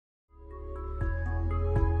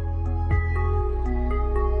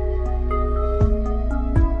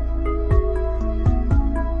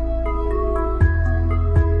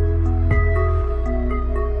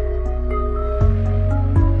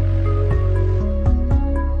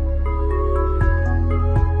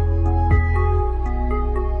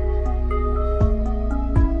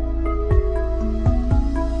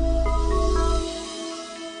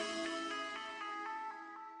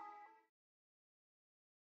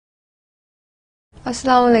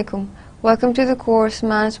Assalamu alaikum. Welcome to the course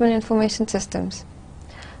Management Information Systems.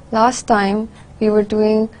 Last time we were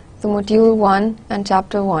doing the module 1 and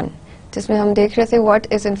chapter 1. जिसमें हम देख रहे थे what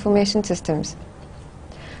is information systems.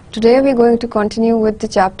 Today we're going to continue with the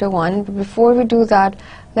chapter 1, but before we do that,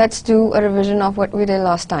 let's do a revision of what we did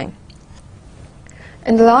last time.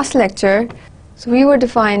 In the last lecture, we were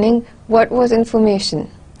defining what was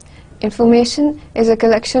information. Information is a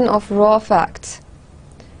collection of raw facts.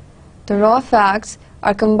 The raw facts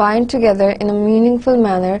are combined together in a meaningful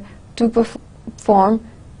manner to form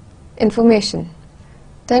information.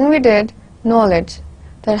 Then we did knowledge,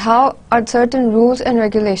 that how are certain rules and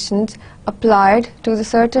regulations applied to the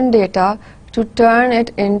certain data to turn it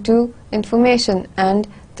into information, and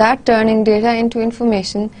that turning data into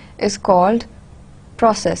information is called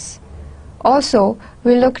process. Also,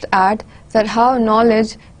 we looked at that how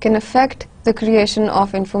knowledge can affect the creation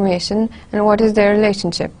of information and what is their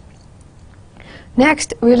relationship.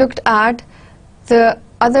 Next, we looked at the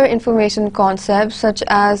other information concepts, such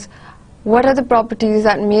as what are the properties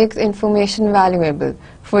that make the information valuable.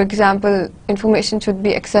 For example, information should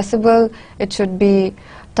be accessible, it should be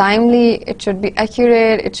timely, it should be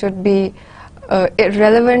accurate, it should be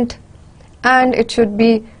relevant, and it should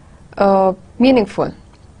be meaningful.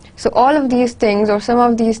 So all of these things, or some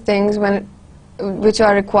of these things, which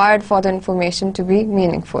are required for the information to be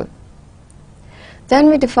meaningful. Then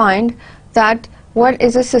we defined that what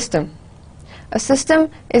is a system? A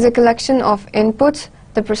system is a collection of inputs,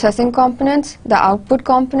 the processing components, the output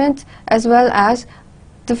components, as well as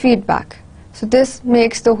the feedback. So this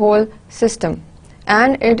makes the whole system,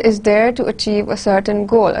 and it is there to achieve a certain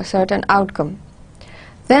goal, a certain outcome.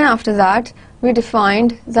 Then after that, we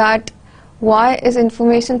defined that why is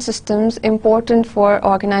information systems important for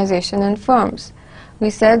organization and firms. We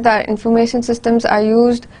said that information systems are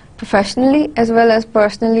used professionally as well as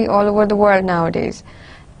personally all over the world nowadays.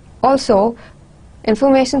 Also,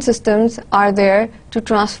 information systems are there to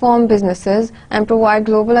transform businesses and provide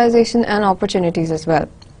globalization and opportunities as well.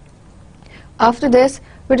 After this,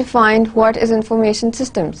 we defined what is information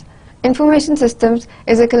systems. Information systems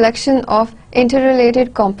is a collection of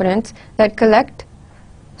interrelated components that collect,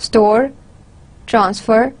 store,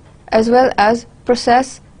 transfer, as well as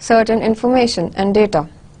process certain information and data.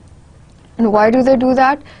 And why do they do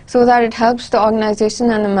that? So that it helps the organization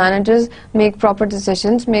and the managers make proper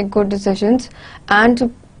decisions, make good decisions, and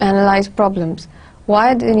to analyze problems.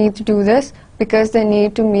 Why do they need to do this? Because they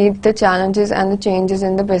need to meet the challenges and the changes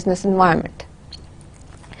in the business environment.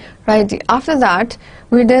 Right. After that,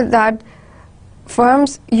 we did that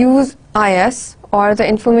firms use IS, or the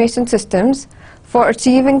information systems, for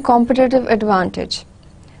achieving competitive advantage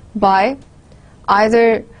by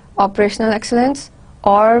either operational excellence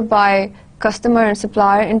or by customer and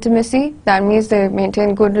supplier intimacy. That means they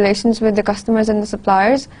maintain good relations with the customers and the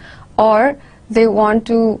suppliers, or they want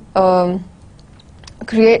to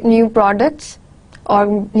create new products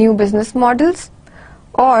or new business models,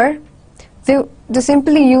 or they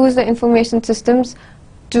simply use the information systems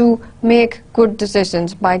to make good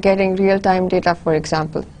decisions by getting real-time data, for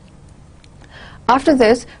example. After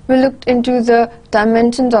this, we looked into the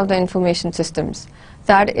dimensions of the information systems.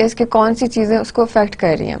 That is कि कौन सी चीज़ें उसको affect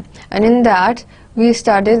कर रही हैं. And in that, we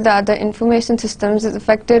studied that the information systems is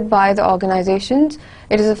affected by the organizations,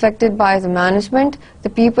 it is affected by the management, the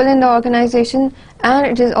people in the organization, and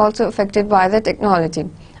it is also affected by the technology.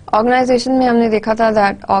 Organization में हमने देखा था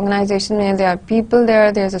that organization में there are people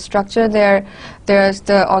there, there's a structure there, there's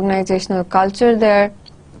the organizational culture there.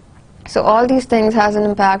 So all these things has an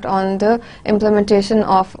impact on the implementation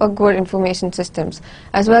of a good information systems,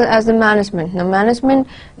 as well as the management. Now management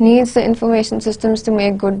needs the information systems to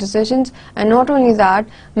make good decisions, and not only that,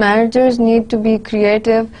 managers need to be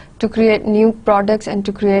creative to create new products and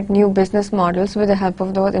to create new business models with the help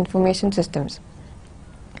of those information systems.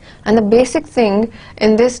 And the basic thing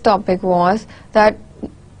in this topic was that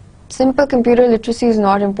simple computer literacy is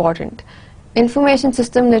not important. Information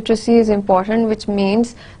system literacy is important, which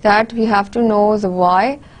means that we have to know the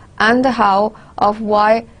why and the how of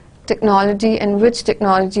why technology and which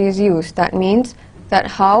technology is used. That means that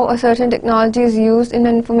how a certain technology is used in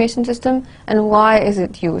an information system and why is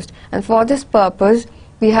it used. And for this purpose,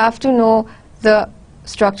 we have to know the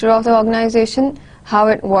structure of the organization, how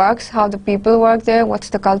it works, how the people work there, what's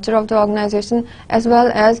the culture of the organization, as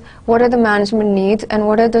well as what are the management needs and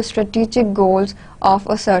what are the strategic goals of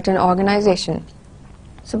a certain organization.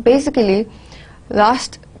 So basically,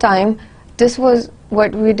 last time, this was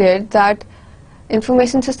what we did, that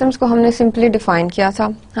information systems को हमने simply define किया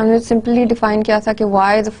था. हमने simply define किया था कि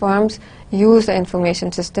why the firms use the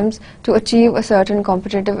information systems to achieve a certain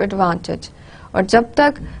competitive advantage. और जब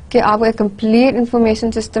तक कि आप एक कंप्लीट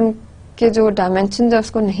इंफॉर्मेशन सिस्टम के जो डायमेंशन है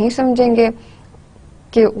उसको नहीं समझेंगे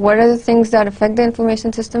कि what are the things that affect the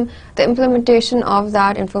information system, the implementation of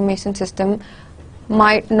that information system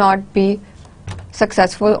might not be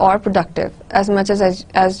successful or productive as much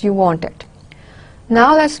as you want it.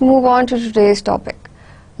 Now let's move on to today's topic.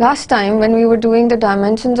 Last time when we were doing the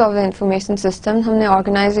dimensions of the information system, हमने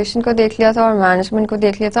organization को देख लिया था और management को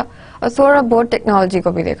देख लिया था और थोड़ा बहुत technology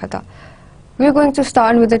को भी देखा था. We are going to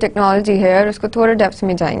start with the technology here. उसको थोड़ा depth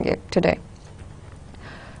में जाएंगे today.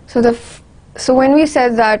 So when we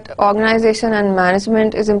said that organization and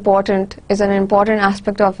management is an important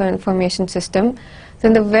aspect of an information system,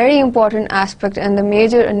 then the very important aspect and the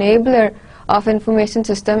major enabler of information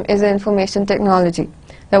system is the information technology.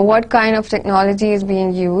 That what kind of technology is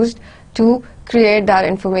being used to create that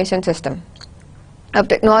information system. अब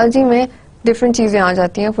technology में different चीज़ें आ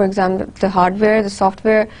जाती हैं. For example, the hardware, the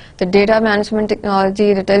software, the data management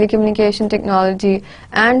technology, the telecommunication technology,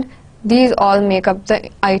 and these all make up the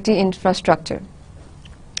IT infrastructure.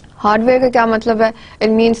 Hardware का क्या मतलब है? It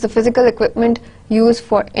means the physical equipment used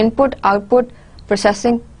for input, output,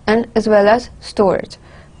 processing, and as well as storage.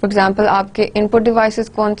 For example, आपके input devices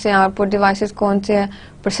कौन से हैं, output devices कौन से हैं,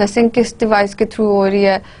 processing किस device के through हो रही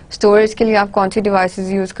है, storage के लिए आप कौन सी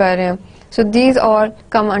devices use कर रहे हैं. So these all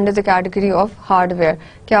come under the category of hardware.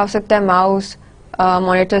 क्या हो सकता है? Mouse,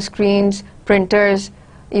 monitor screens, printers,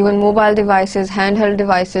 even mobile devices, handheld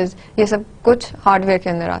devices, ये सब कुछ hardware के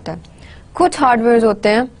अंदर आता है. कुछ hardwares होते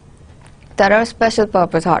हैं that are special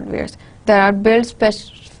purpose hardwares that are built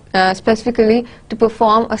specifically to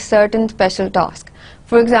perform a certain special task.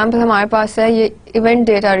 For example, हमारे पास है ये event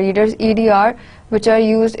data readers EDR which are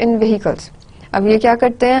used in vehicles. अब ये क्या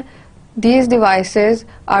करते हैं? These devices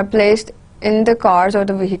are placed in the cars or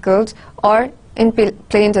the vehicles or in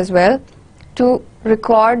planes as well to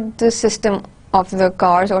record the system of the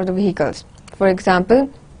cars or the vehicles. For example,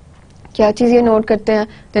 क्या चीज़ ये note करते हैं?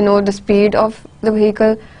 They know the speed of the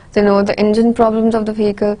vehicle, they know the engine problems of the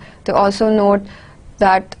vehicle, they also note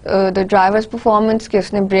that the driver's performance, कि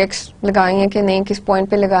उसने brakes लगाई हैं कि नहीं, किस point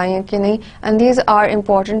पे लगाई हैं कि नहीं, and these are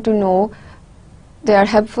important to know. They are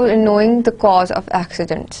helpful in knowing the cause of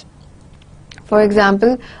accidents. For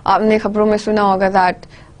example, आपने खबरों में सुना होगा that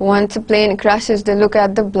once a plane crashes, they look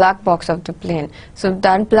at the black box of the plane. So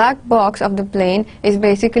that black box of the plane is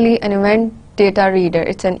basically an event data reader.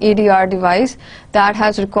 It's an EDR device that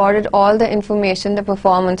has recorded all the information, the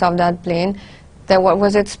performance of that plane, that what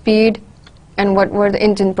was its speed, and what were the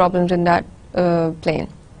engine problems in that plane.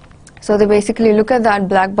 So they basically look at that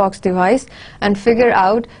black box device and figure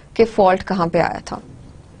out कि fault कहाँ पे आया था.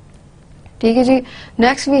 ठीक है जी.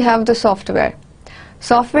 Next we have the software.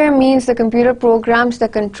 Software means the computer programs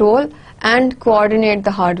that control and coordinate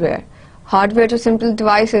the hardware. Hardware to simple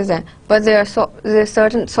devices हैं, but there's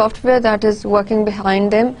certain software that is working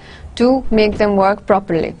behind them to make them work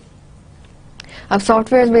properly. अब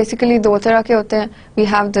software basically दो तरह के होते हैं. We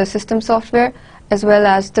have the system software as well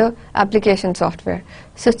as the application software.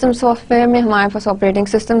 System software में हमारे पास operating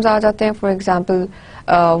systems आ जाते हैं. For example,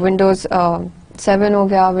 Windows 7 हो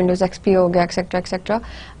गया, Windows XP हो गया, etc.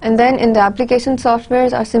 And then in the application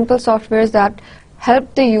softwares are simple softwares that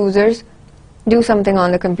help the users do something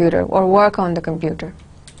on the computer or work on the computer.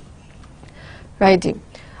 Right जी.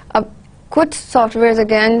 अब कुछ softwares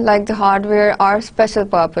again like the hardware are special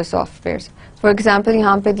purpose softwares. For example,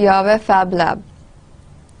 यहाँ पे दिया हुआ है Fab Lab.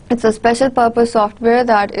 It's a special purpose software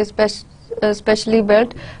that is specially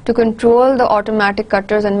built to control the automatic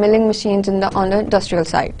cutters and milling machines on the industrial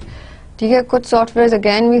side. ठीक है. कुछ softwares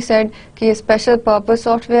again we said कि ये special purpose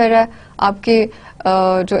software है. आपके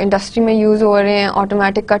जो industry में use हो रहे हैं,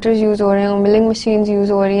 automatic cutters use हो रहे हैं, milling machines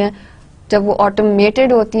use हो रही हैं, जब वो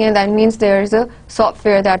automated होती हैं, that means there is a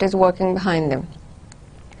software that is working behind them.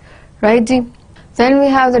 Right ji. Then we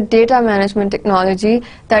have the data management technology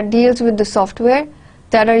that deals with the software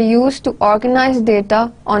that are used to organize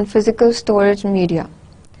data on physical storage media.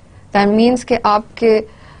 That means कि आपके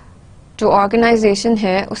जो organization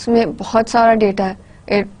है उसमें बहुत सारा data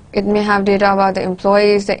है. It may have data about the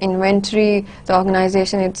employees, the inventory, the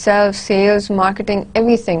organization itself, sales, marketing,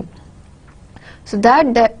 everything. So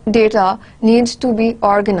that data needs to be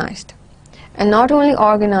organized. And not only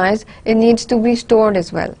organized, it needs to be stored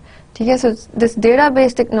as well. ठीक है. So this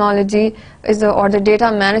database technology or the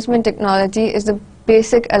data management technology is the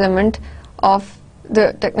basic element of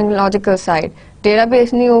the technological side.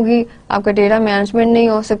 Database नहीं होगी, आपका data management नहीं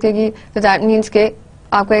हो सकेगी, so that means कि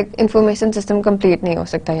आपका एक information system complete नहीं हो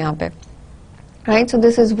सकता यहाँ पे. Right? So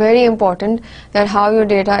this is very important that how your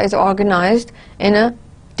data is organized in a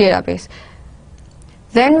database.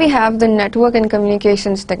 Then we have the network and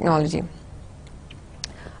communications technology.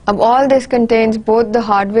 अब all this contains both the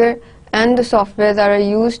hardware and the software that are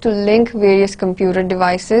used to link various computer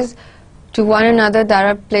devices to one another that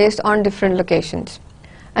are placed on different locations.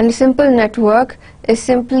 And a simple network is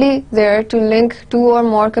simply there to link two or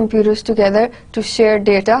more computers together to share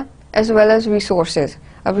data as well as resources.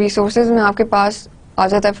 अब resources में आपके पास आ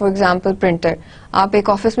जाता है, for example printer. आप एक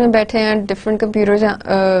office में बैठे हैं, different computers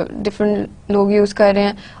different लोग यूज कर रहे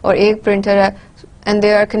हैं और एक printer है and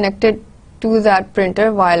they are connected to that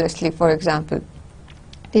printer wirelessly, for example.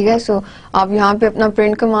 ठीक है, सो आप यहाँ पे अपना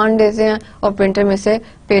प्रिंट कमांड देते हैं और प्रिंटर में से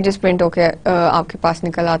पेजेस प्रिंट होके आपके पास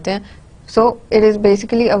निकल आते हैं. So it is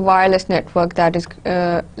basically a wireless network that is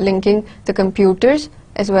linking the computers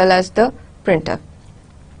as well as the printer.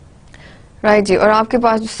 Right जी, और आपके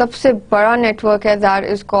पास जो सबसे बड़ा नेटवर्क है that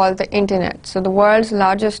is called the internet. So the world's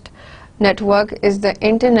largest network is the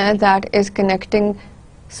internet that is connecting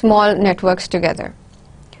small networks together.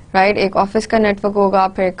 Right, एक office का network होगा,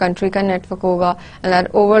 फिर एक कंट्री का नेटवर्क होगा, and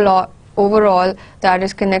that overall that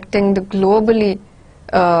is connecting the globally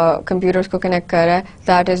computers को connect कर रहा है,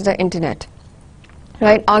 that is the internet.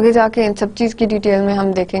 Right, आगे जाके इन सब चीज़ की डिटेल में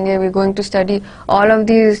हम देखेंगे. We going to study all of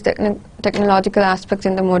these technological aspects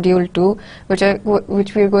in the module 2, which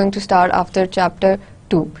we are going to start after chapter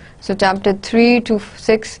 2. So chapter 3 to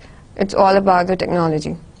 6, it's all about the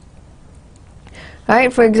technology.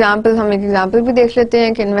 Right, for example, हम एक example भी देख लेते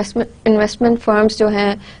हैं कि investment firms जो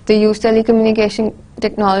हैं, they use telecommunication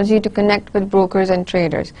technology to connect with brokers and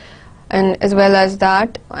traders, and as well as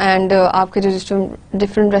that, and आपके जो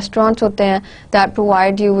different restaurants होते हैं, that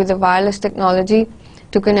provide you with the wireless technology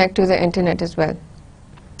to connect to the internet as well.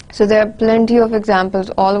 So there are plenty of examples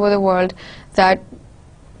all over the world that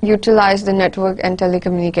utilize the network and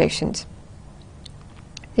telecommunications.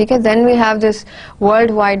 ठीक है, then we have this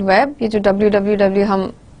World Wide Web. ये जो www हम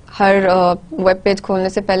हर web page खोलने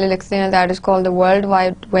से पहले लिखते हैं, that is called the World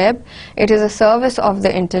Wide Web. It is a service of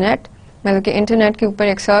the internet. मतलब कि इंटरनेट के ऊपर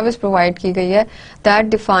एक सर्विस प्रोवाइड की गई है that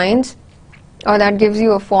defines और that gives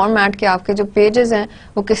you a format कि आपके जो पेजेस हैं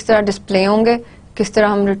वो किस तरह डिस्प्ले होंगे, किस तरह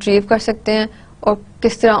हम रिट्रीव कर सकते हैं और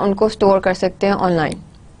किस तरह उनको स्टोर कर सकते हैं ऑनलाइन.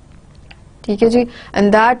 ठीक है जी,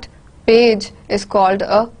 and that page is called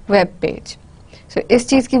a web page. सो इस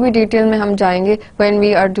चीज़ की भी डिटेल में हम जाएंगे when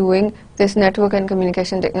we are doing this network and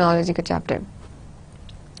communication technology का chapter.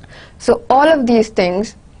 So all of these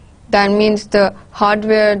things, that means the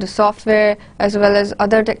hardware, the software, as well as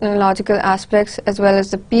other technological aspects, as well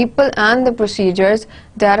as the people and the procedures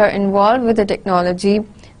that are involved with the technology,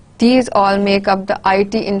 these all make up the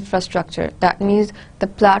IT infrastructure. That means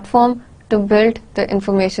the platform to build the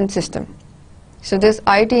information system. So this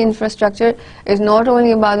IT infrastructure is not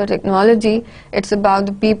only about the technology, it's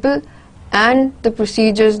about the people and the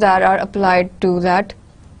procedures that are applied to that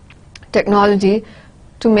technology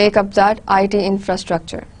to make up that IT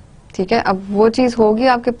infrastructure. ठीक है, अब वो चीज़ होगी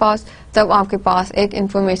आपके पास, तब आपके पास एक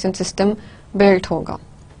information system built होगा.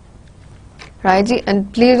 Right ji, and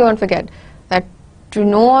please don't forget that to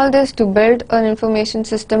know all this, to build an information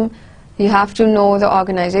system, you have to know the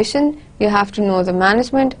organization, you have to know the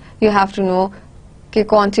management, you have to know कि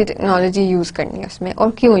कौन सी technology use करनी है उसमें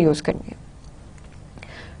और क्यों use करनी है.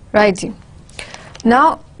 Right ji,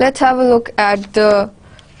 now let's have a look at the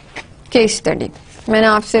case study. मैंने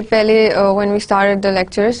आपसे पहले when we started the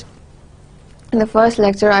lectures, in the first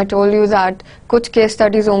lecture I told you that कुछ केस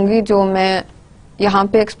स्टडीज होंगी जो मैं यहाँ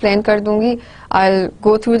पे एक्सप्लेन कर दूंगी. आई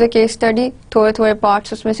go through the case study, थोड़े थोड़े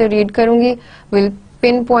पार्ट्स उसमें से रीड करूंगी, will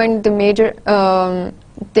pin point the major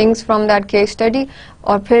things from that case study,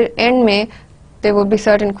 और फिर एंड में there would be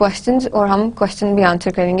certain questions और हम क्वेश्चन भी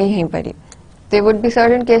आंसर करेंगे यहीं पर ही. There would be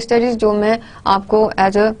certain case studies जो मैं आपको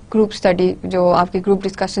एज अ ग्रुप स्टडी, जो आपकी ग्रुप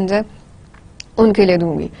डिस्कशंस है उनके लिए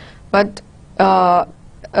दूंगी. But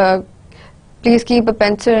please keep a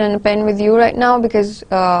pencil and a pen with you right now because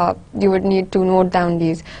you would need to note down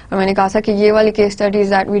these. और मैंने कहा था कि ये वाली case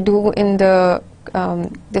studies that we do in the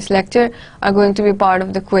this lecture are going to be part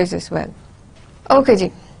of the quiz as well. Okay ji,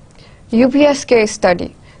 UPS case study.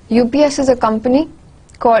 UPS is a company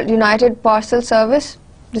called United Parcel Service,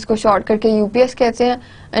 जिसको short करके UPS कहते हैं,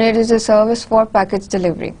 and it is a service for package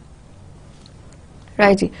delivery.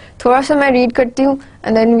 Right जी, थोड़ा सा मैं read करती हूँ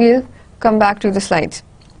and then we'll come back to the slides.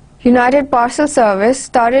 United Parcel Service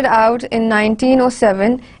started out in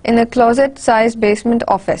 1907 in a closet-sized basement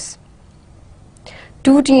office.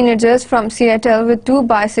 Two teenagers from Seattle with 2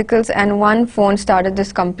 bicycles and 1 phone started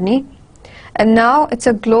this company, and now it's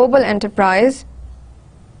a global enterprise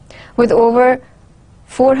with over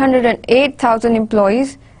 408,000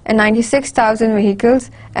 employees and 96,000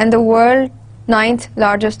 vehicles and the world's 9th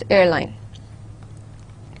largest airline.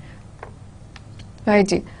 Right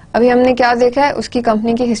जी, अभी हमने क्या देखा है, उसकी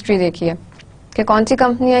company की history देखी है कि कौन सी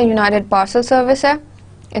कंपनी है, यूनाइटेड पार्सल सर्विस है,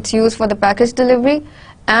 it's used for the package delivery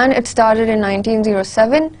and it started in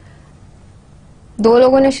 1907. 2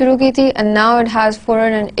 लोगों ने शुरू की थी and now it has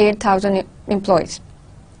 408,000 employees.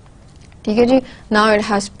 ठीक है जी. Now it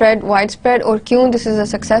has spread, wide spread. और क्यों this is a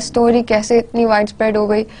success story, कैसे इतनी वाइड स्प्रेड हो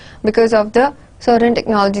गई? Because of the certain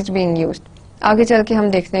technologies being used. आगे चल के हम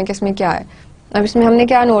देखते हैं कि इसमें क्या है. अब इसमें हमने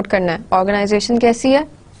क्या नोट करना है, ऑर्गेनाइजेशन कैसी है,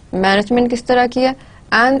 मैनेजमेंट किस तरह की है,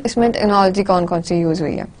 एंड इसमें टेक्नोलॉजी कौन कौन सी यूज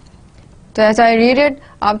हुई है. तो एज आई रीड इट,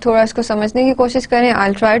 आप थोड़ा इसको समझने की कोशिश करें. I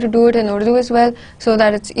will try to do it in Urdu as well so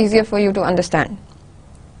that it's easier for you to understand.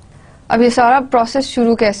 अब ये सारा प्रोसेस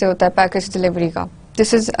शुरू कैसे होता है पैकेज डिलीवरी का.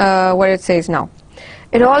 This is what it says now.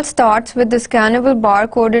 It all starts with the scannable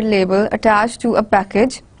bar-coded label attached to a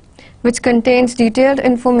package which contains detailed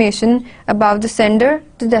information about the sender,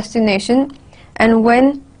 the destination, and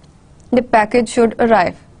when the package should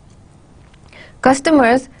arrive.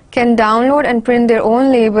 Customers can download and print their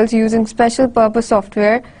own labels using special purpose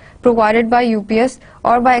software provided by UPS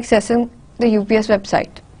or by accessing the UPS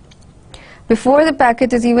website. Before the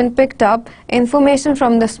package is even picked up, information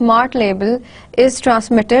from the smart label is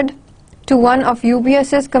transmitted to one of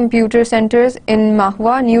UPS's computer centers in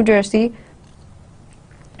Mahwah, New Jersey,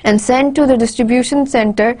 and sent to the distribution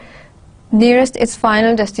center nearest its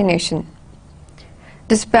final destination.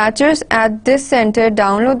 Dispatchers at this center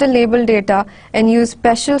download the label data and use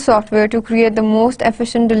special software to create the most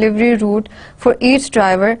efficient delivery route for each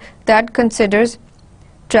driver that considers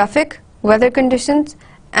traffic, weather conditions,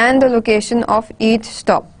 and the location of each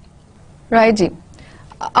stop. Right जी.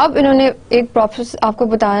 अब इन्होंने एक process आपको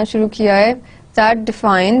बताना शुरू किया है that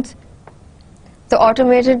defines the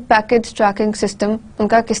automated package tracking system,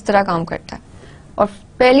 उनका किस तरह काम करता है. और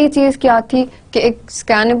पहली चीज क्या थी कि एक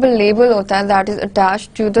स्कैनेबल लेबल होता है that is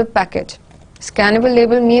attached to the package. Scannable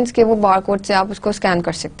label means कि वो बारकोड से आप उसको स्कैन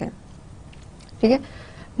कर सकते हैं. ठीक है.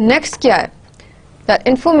 नेक्स्ट क्या है, that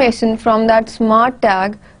information from that smart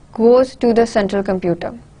tag goes to the central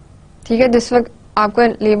computer. ठीक है. जिस वक्त आपका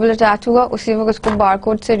लेबल अटैच हुआ उसी वक्त उसको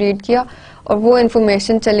बारकोड से रीड किया और वो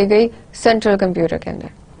इंफॉर्मेशन चली गई सेंट्रल कंप्यूटर के अंदर.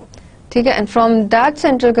 ठीक है. And from that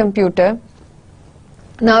central computer,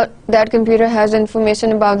 now that computer has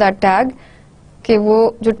information about that tag, कि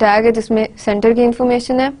वो जो टैग है जिसमें सेंटर की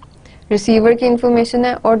इंफॉर्मेशन है, रिसीवर की इंफॉर्मेशन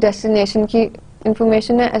है और डेस्टिनेशन की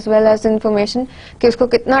इंफॉर्मेशन है, एज वेल एज इंफॉर्मेशन कि उसको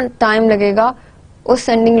कितना टाइम लगेगा उस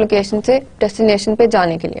सेंडिंग लोकेशन से डेस्टिनेशन पे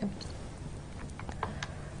जाने के लिए.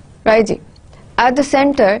 Right ji. At the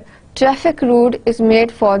center, traffic route is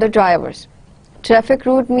made for the drivers. Traffic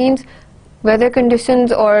route means weather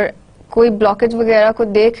conditions और कोई blockage वगैरह को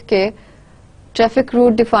देख के traffic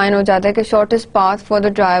route define हो जाता है कि shortest path for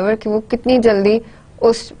the driver, कि वो कितनी जल्दी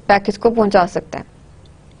उस पैकेज को पहुंचा सकता है.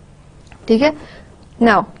 ठीक है.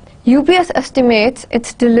 Now, UPS estimates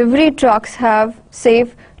its delivery trucks have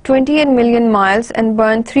saved 28 million miles and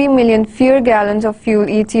burn 3 million fewer gallons of fuel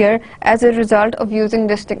each year as a result of using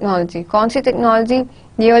this technology. कौन सी टेक्नोलॉजी?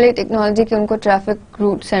 ये वाली टेक्नोलॉजी कि उनको ट्रैफिक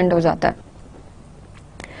रूट सेंड हो जाता है.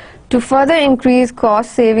 To further increase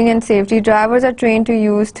cost saving and safety, drivers are trained to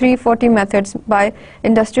use 340 methods by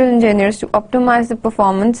industrial engineers to optimize the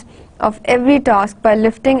performance of every task by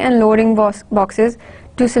lifting and loading boxes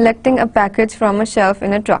to selecting a package from a shelf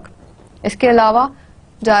in a truck. इसके अलावा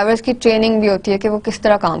drivers की training भी होती है कि वो किस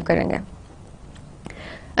तरह काम करेंगे.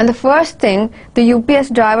 And the first thing the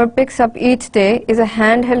UPS driver picks up each day is a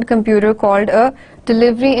handheld computer called a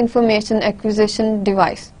Delivery Information Acquisition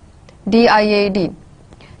Device, DIAD.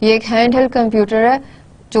 ये एक handheld computer है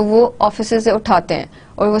जो वो ऑफिस से उठाते हैं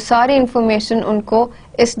और वो सारी इंफॉर्मेशन उनको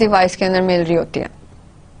इस डिवाइस के अंदर मिल रही होती है.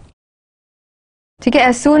 ठीक है.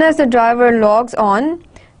 As soon as the driver logs on,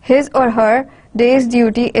 his or her day's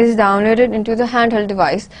duty is downloaded into the handheld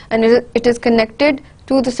device and it is connected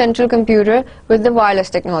to the central computer with the wireless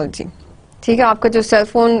technology. ठीक है. आपका जो सेल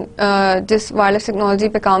फोन जिस wireless technology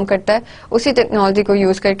पे काम करता है उसी टेक्नोलॉजी को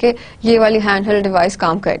यूज करके ये वाली हैंडहेल्ड डिवाइस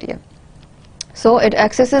काम कर रही है. So it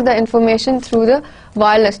accesses the information through the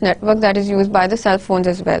wireless network that is used by the cell phones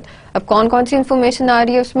as well. अब कौन कौन सी इंफॉर्मेशन आ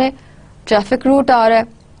रही है उसमें? ट्रैफिक रूट आ रहा है,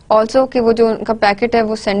 ऑल्सो कि वो जो उनका पैकेट है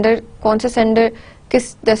वो सेंडर, कौन से सेंडर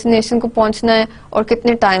किस डेस्टिनेशन को पहुंचना है और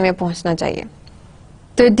कितने टाइम में पहुंचना चाहिए.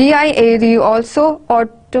 The DIAD also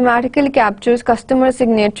automatically captures customer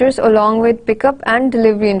signatures along with pickup and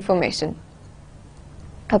delivery information.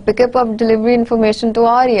 अब पिकअप और डिलीवरी इंफॉर्मेशन तो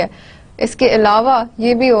आ रही है, इसके अलावा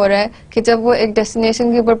ये भी हो रहा है कि जब वो एक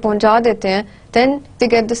डेस्टिनेशन के ऊपर पहुंचा देते हैं then they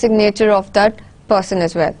get the signature of that person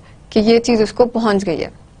as well, कि ये चीज़ उसको पहुंच गई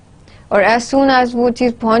है. और as soon as वो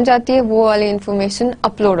चीज़ पहुंच जाती है वो वाली इंफॉर्मेशन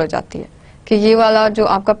अपलोड हो जाती है कि ये वाला जो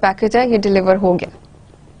आपका पैकेज है ये डिलीवर हो गया.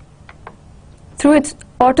 Through its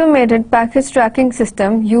automated package tracking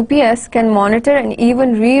system, UPS can monitor and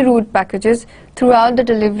even reroute packages throughout the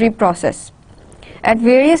delivery process. At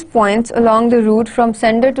various points along the route from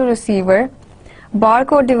sender to receiver,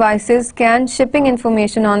 barcode devices scan shipping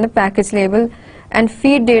information on the package label and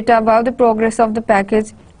feed data about the progress of the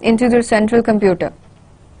package into their central computer.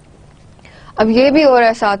 अब ये भी हो रहा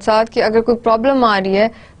है साथ साथ कि अगर कोई प्रॉब्लम आ रही है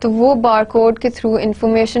तो वो बारकोड के थ्रू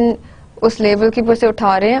इंफॉर्मेशन उस लेबल के ऊपर से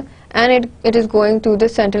उठा रहे हैं and it is going to the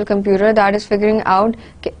central computer that is figuring out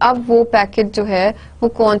कि अब वो पैकेज जो है वो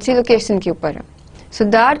कौन सी लोकेशन के ऊपर है. So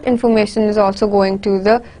that information is also going to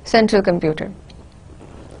the central computer.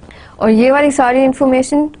 और ये वाली सारी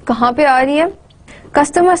information कहाँ पे आ रही है?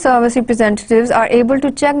 Customer service representatives are able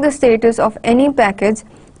to check the status of any package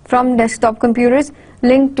from desktop computers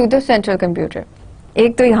linked to the central computer.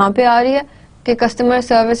 एक तो यहाँ पे आ रही है कि कस्टमर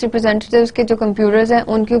सर्विस रिप्रेजेंटेटिव्स के जो कंप्यूटर्स हैं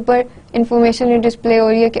उनके ऊपर इंफॉर्मेशन डिस्प्ले हो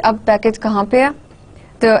रही है कि अब पैकेज कहाँ पे है,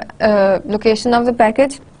 the location of the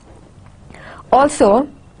package. Also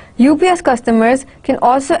UPS customers can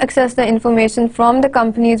also access the information from the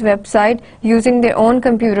company's website using their own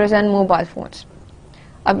computers and mobile phones.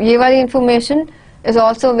 अब ये वाली information is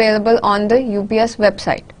also available on the UPS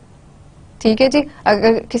website. ठीक है जी,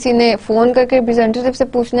 अगर किसी ने phone करके representative से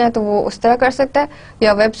पूछना है तो वो उस तरह कर सकता है,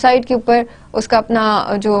 या वेबसाइट के ऊपर उसका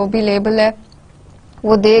अपना जो भी लेबल है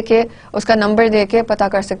वो दे के उसका नंबर दे के पता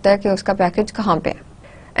कर सकता है कि उसका पैकेज कहाँ पे है.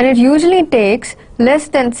 And it usually takes less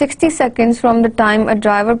than 60 seconds from the time a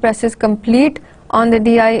driver presses complete on the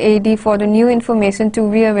DIAD for the new information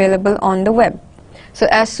to be available on the web. So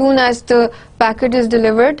as soon as the package is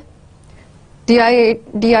delivered,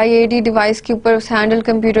 DIAD device के ऊपर उस handle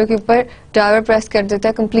computer के ऊपर driver press कर देता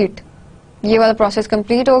है complete, ये वाला प्रोसेस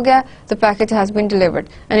कंप्लीट हो गया, the package has been delivered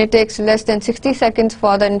and it takes less than 60 seconds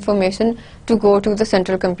for the information to go to the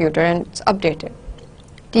central computer and it's updated.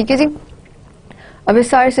 ठीक है जी. अब इस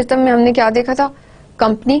सारे सिस्टम में हमने क्या देखा था?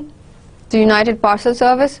 Company, the United parcel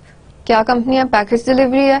service, क्या कंपनी है, पैकेज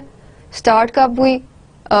डिलीवरी है, स्टार्ट कब हुई,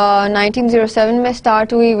 1907 में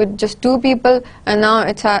स्टार्ट हुई with just 2 people and now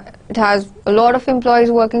it has a lot of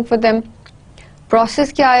employees working for them.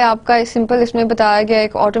 Process क्या है आपका? सिंपल इसमें बताया गया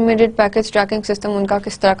एक ऑटोमेटेड पैकेज ट्रैकिंग सिस्टम उनका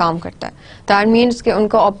किस तरह काम करता है. दैट मीन्स कि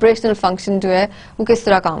उनका ऑपरेशनल फंक्शन जो है वो किस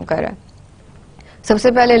तरह काम कर रहा है.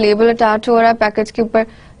 सबसे पहले लेबल अटैच हो रहा है पैकेज के ऊपर,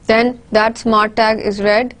 then that smart tag is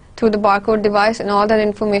read through the barcode device and all that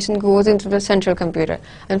information goes into the central computer,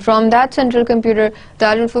 and from that central computer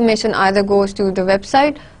that information either goes to the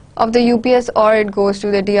website of the UPS or it goes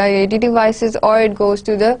to the DIAD devices or it goes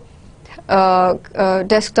to the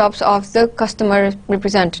desktops of the customer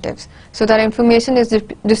representatives. So that information is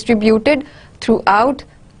distributed throughout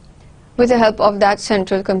with the help of that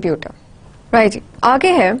central computer. Right. आगे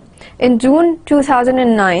है, in June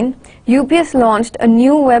 2009, UPS launched a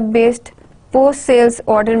new web-based post-sales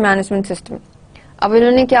order management system. अब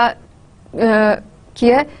इन्होंने क्या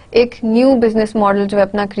किया? एक new business model जो है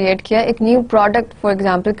अपना क्रिएट किया, एक new product for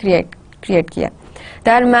example create किया,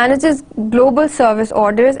 that manages global service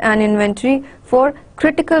orders and inventory for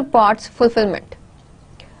critical parts fulfillment.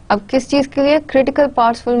 अब किस चीज के लिए? क्रिटिकल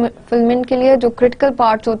पार्ट्स फुलफिलमेंट के लिए. जो क्रिटिकल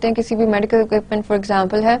पार्ट्स होते हैं किसी भी मेडिकल इक्विपमेंट फॉर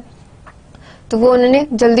एग्जांपल है तो वो उन्होंने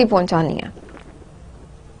जल्दी पहुंचानी है.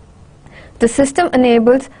 The system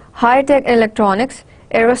enables high-tech electronics,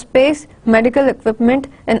 aerospace, medical equipment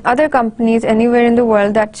and other companies anywhere in the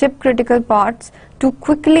world that ship critical parts to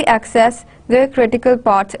quickly access their critical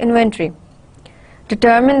parts inventory,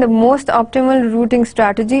 determine the most optimal routing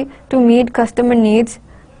strategy to meet customer needs,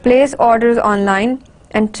 place orders online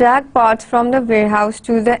and track parts from the warehouse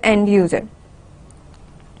to the end user.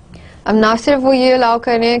 अब ना सिर्फ वो ये allow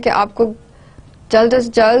कर रहे हैं कि आपको जल्द से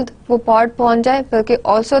जल्द वो पार्ट पहुंच जाए, बल्कि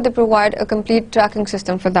also they provide a complete tracking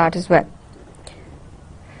system for that as well.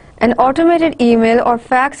 An automated email or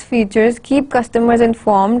fax features keep customers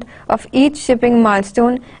informed of each shipping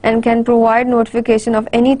milestone and can provide notification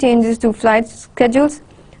of any changes to flight schedules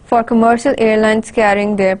for commercial airlines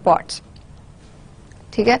carrying their parts.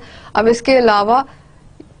 ठीक है. अब इसके अलावा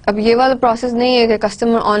अब ये वाला process नहीं है कि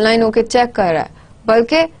कस्टमर ऑनलाइन होकर चेक कर रहा है,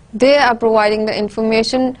 बल्कि they are providing the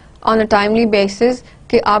information on a timely basis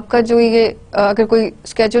कि आपका जो ये अगर कोई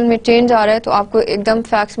स्केड्यूल में चेंज आ रहा है तो आपको एकदम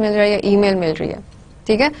फैक्स मिल रहा है या ईमेल मिल रही है.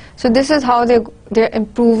 ठीक है. So this is how they're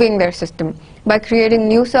improving their system by creating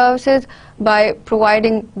new services, by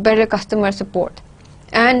providing better customer support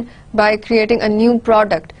and by creating a new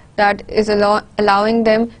product that is allowing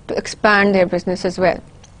them to expand their business as well.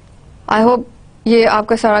 I hope ये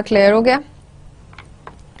आपका सारा clear हो गया.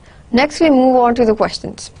 Next we move on to the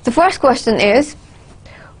questions. The first question is,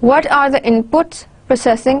 what are the inputs,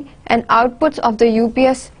 processing and outputs of the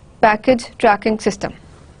UPS package tracking system?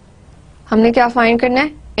 हमने क्या find करना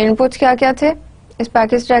है, inputs क्या क्या थे इस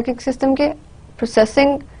पैकेज ट्रैकिंग सिस्टम के,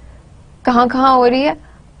 प्रोसेसिंग कहाँ कहाँ हो रही है,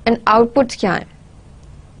 एंड आउटपुट्स क्या है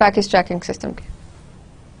पैकेज ट्रैकिंग सिस्टम के।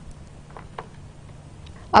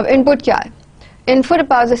 अब इनपुट क्या है, input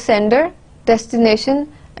about the sender, destination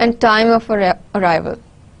and time of arrival,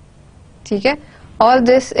 ठीक है, all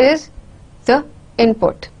this is the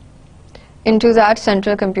input into that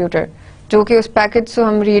central computer, जो कि उस पैकेज से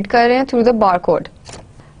हम रीड कर रहे हैं थ्रू द बारकोड।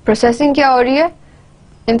 प्रोसेसिंग क्या हो रही है,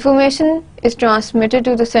 information is transmitted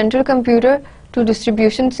to the central computer to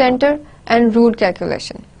distribution centre and root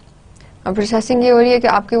calculation. अब प्रोसेसिंग ये हो रही है कि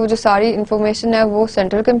आपकी वो जो सारी इंफॉर्मेशन है वो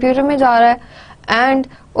सेंट्रल कंप्यूटर में जा रहा है एंड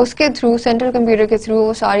उसके थ्रू, सेंट्रल कंप्यूटर के थ्रू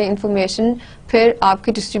वो सारी इंफॉर्मेशन फिर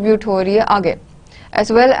आपकी डिस्ट्रीब्यूट हो रही है आगे,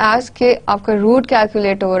 एज वेल एज के आपका रूट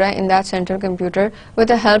कैलकुलेट हो रहा है in that central computer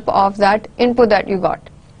with the help of that input that you got,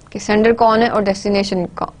 कि सेंडर कौन है और डेस्टिनेशन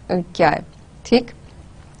क्या है, ठीक।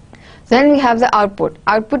 Then we have the output.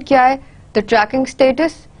 Output क्या है, the trekking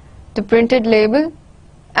status, the printed label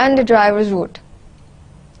and the drivers root.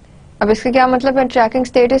 अब इसका क्या मतलब है, ट्रैकिंग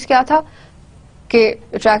स्टेटस क्या था कि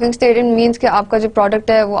ट्रैकिंग स्टेटस मींस कि आपका जो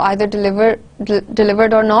प्रोडक्ट है वो आइदर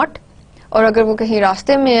डिलीवर्ड और नॉट, और अगर वो कहीं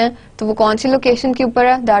रास्ते में है तो वो कौन सी लोकेशन के ऊपर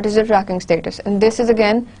है, that is the trekking status, and this is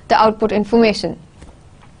again the output information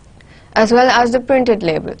as well as the printed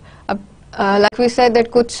label. Like we said that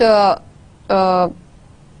कुछ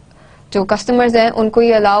जो customers हैं उनको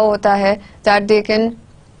ये allow होता है that they can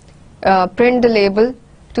print the label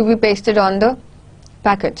to be pasted on the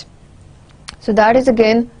package. So that is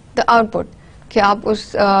again the output, कि आप उस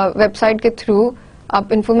website के through आप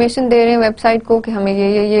information दे रहे हैं website को कि हमें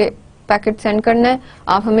ये packet send करना है,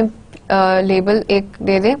 आप हमें label एक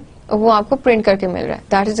दे दें और वो आपको print करके मिल रहा है.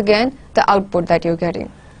 That is again the output that you're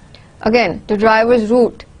getting. Again, the driver's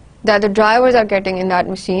route that the drivers are getting in that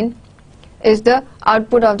machine is the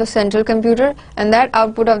output of the central computer, and that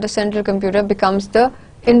output of the central computer becomes the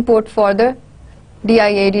input for the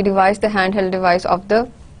DIAD device, the handheld device of the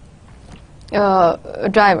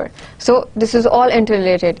driver. So this is all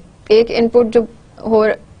interrelated. एक input जो हो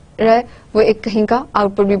रहा है वो एक कहीं का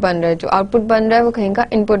output भी बन रहा है, जो output बन रहा है वो कहीं का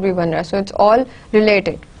input भी बन रहा है. So it's all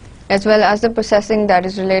related, as well as the processing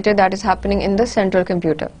that is related, that is happening in the central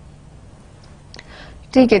computer.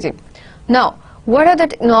 ठीक है जी. Now, what are the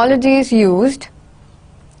technologies used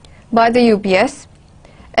by the UPS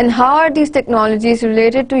and how are these technologies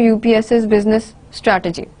related to UPS's business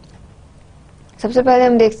strategy? सबसे पहले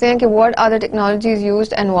हम देखते हैं कि what are the technologies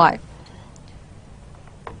used and why.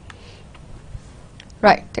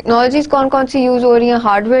 Right, technologies कौन कौन सी use हो रही हैं,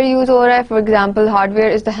 hardware use हो रहा है. For example,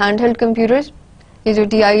 hardware is the handheld computers. ये जो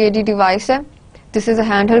DIAD device है, this is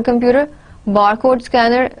a handheld computer. Barcode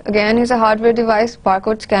scanner again is a hardware device.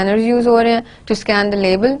 Barcode scanners use हो रहे हैं to scan the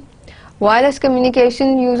label. Wireless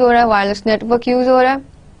communication use हो रहा है, wireless network use हो रहा है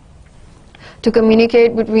to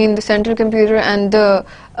communicate between the central computer and the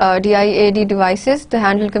DIAD devices, the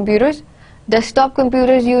handheld computers. Desktop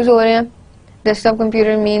computers use हो रहे हैं. Desktop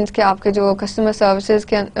computer means कि आपके जो customer services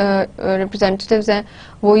के representatives हैं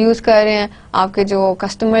वो use कर रहे हैं, आपके जो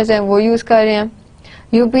customers हैं वो use कर रहे हैं.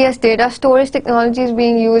 UPS data storage technology is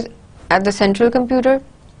being used at the central computer.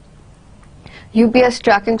 UPS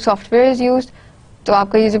tracking software is used. तो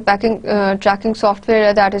आपका ये जो tracking software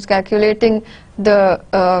है, that is calculating the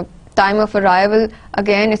time of arrival.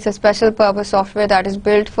 Again, it's a special purpose software that is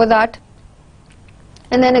built for that.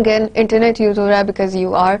 And then again, internet use हो रहा है because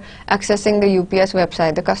you are accessing the UPS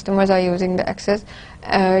website. The customers are using the access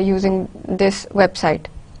using this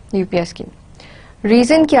website, UPS की.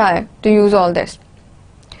 Reason क्या है to use all this?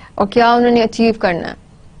 और क्या उन्होंने achieve करना है?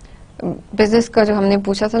 बिजनेस का जो हमने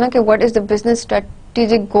पूछा था ना कि what is the business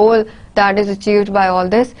strategic goal that is achieved by all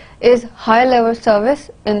this is high level service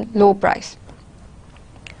in low price.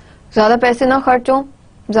 ज्यादा पैसे ना खर्च हो,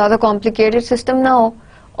 ज्यादा कॉम्प्लिकेटेड सिस्टम ना हो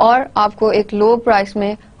और आपको एक लो प्राइस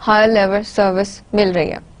में हाई लेवल सर्विस मिल रही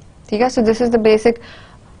है. ठीक है, so this is the basic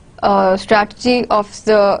strategy of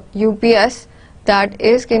the UPS, that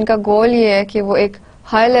is कि इनका गोल ये है कि वो एक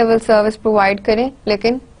हाई लेवल सर्विस प्रोवाइड करें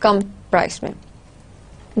लेकिन कम प्राइस में.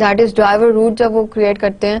 दैट इज ड्राइवर रूट जब वो क्रिएट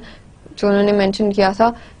करते हैं, जो उन्होंने मेंशन किया था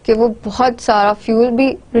कि वो बहुत सारा फ्यूल भी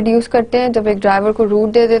रिड्यूस करते हैं जब एक ड्राइवर को रूट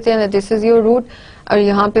दे देते हैं, दिस इज योर रूट और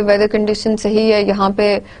यहाँ पे वेदर कंडीशन सही है, यहाँ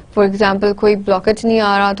पे फॉर एग्जांपल कोई ब्लॉकेज नहीं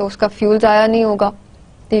आ रहा तो उसका फ्यूल जाया नहीं होगा.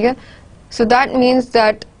 ठीक है, so that means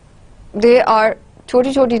that they are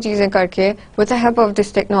छोटी छोटी चीजें करके with the help of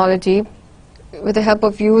this technology, with the help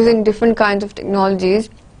of using different kinds of technologies,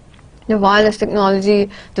 the wireless technology,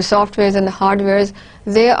 the softwares and the hardwares,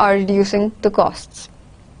 they are reducing the costs.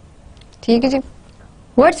 ठीक है जी.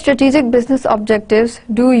 What strategic business objectives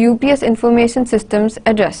do UPS information systems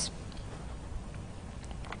address?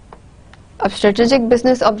 अब strategic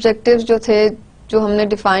business objectives जो थे, जो हमने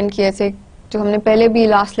define किए थे, जो हमने पहले भी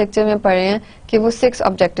लास्ट लेक्चर में पढ़े हैं कि वो 6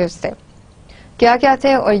 ऑब्जेक्टिव्स थे, क्या क्या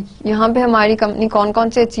थे और यहाँ पे हमारी कंपनी कौन कौन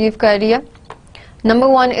से अचीव कर रही है. Number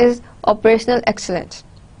 1 is operational excellence.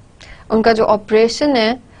 उनका जो ऑपरेशन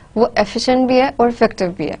है वो एफिशिएंट भी है और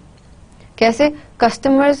इफेक्टिव भी है. कैसे?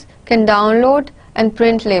 Customers can download and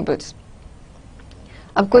print labels.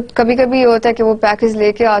 अब कुछ कभी कभी ये होता है कि वो पैकेज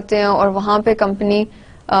लेके आते हैं और वहाँ पे कंपनी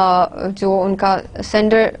जो उनका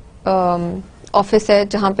सेंडर ऑफिस है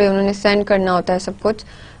जहाँ पे उन्होंने सेंड करना होता है सब कुछ,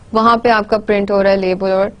 वहाँ पे आपका प्रिंट हो रहा है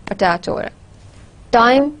लेबल और अटैच हो रहा है.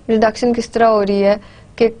 टाइम रिडक्शन किस तरह हो रही है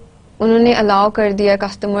कि उन्होंने अलाउ कर दिया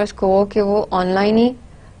कस्टमर्स को कि वो ऑनलाइन ही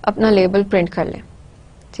अपना लेबल प्रिंट कर लें.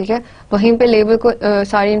 ठीक है, वहीं पे लेबल को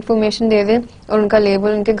सारी इन्फॉर्मेशन दे दें और उनका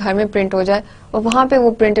लेबल उनके घर में प्रिंट हो जाए और वहाँ पे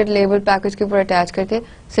वो प्रिंटेड लेबल पैकेज के ऊपर अटैच करके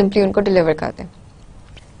सिंपली उनको डिलीवर कर दें.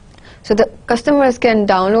 So the customers can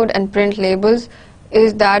download and print labels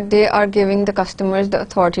is that they are giving the customers the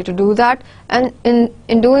authority to do that, and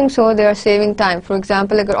in doing so they are saving time. For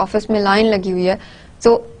example, अगर office में line लगी हुई है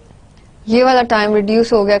तो ये वाला time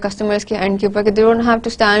reduce हो गया कस्टमर्स के एंड के ऊपर कि they don't have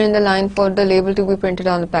to stand in the line for the label to be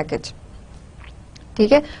printed on the package.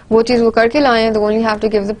 ठीक है, वो चीज वो करके लाए हैं, they only have to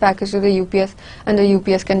give the package to the UPS and the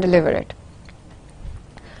UPS can deliver it.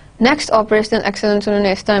 Next operational excellence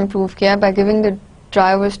उन्होंने इस तरह improve किया by giving the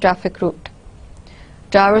drivers traffic root.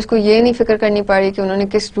 Drivers को ये नहीं फिक्र करनी पड़ी कि उन्होंने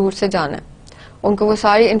किस रूट से जाना है, उनको वो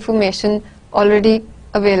सारी इंफॉर्मेशन ऑलरेडी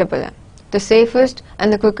अवेलेबल है. The safest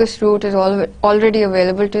and the quickest root is already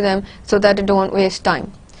available to them so that they don't waste time.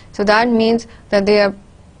 So that means that they are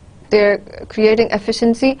creating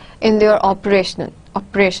efficiency in their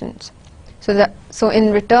operations. So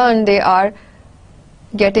in return they are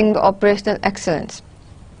getting the operational excellence.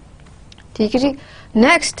 ठीक है जी.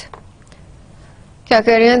 Next क्या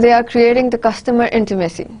कर रहे हैं? They are creating the customer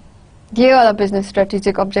intimacy. ये वाला business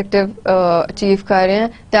strategic objective achieve कर रहे हैं.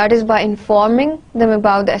 That is by informing them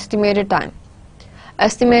about the estimated time.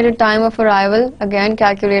 Estimated time of arrival again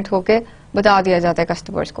calculate होके बता दिया जाता है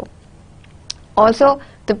कस्टमर्स को. Also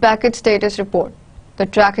the package status report, the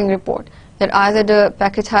trekking report, that either the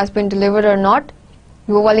package has been delivered और not,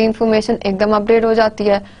 वो वाली information एकदम अपडेट हो जाती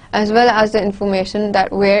है, as well as the information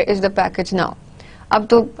that where is the package now. अब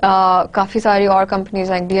तो काफ़ी सारी और कंपनीज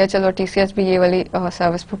लाइक DHL और TCS भी ये वाली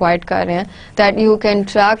सर्विस प्रोवाइड कर रहे हैं that you can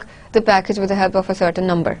track the package with the help of a certain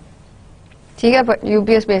number. ठीक है, but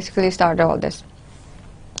UPS basically started all this,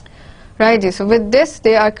 right ji. So with this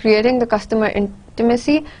they are creating the customer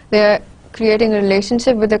intimacy, they are creating a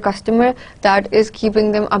relationship with the customer that is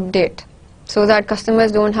keeping them update so that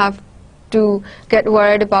customers don't have to get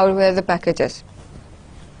worried about where the package is,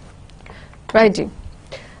 right ji.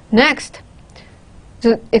 Next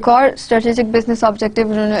जो एक और strategic business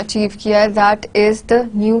objective उन्होंने achieve किया है that is the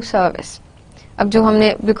new service. अब जो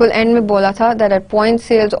हमने बिल्कुल एंड में बोला था that at point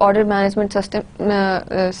sales order management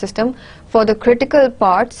system for the critical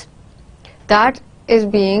parts that is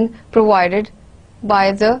being provided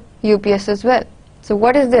by the UPS as well. So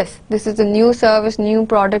what is this? This is a new service, new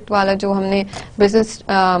product वाला जो हमने business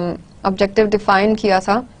objective define किया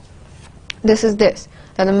था. This is this,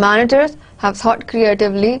 that the managers have thought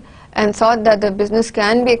creatively and thought that the business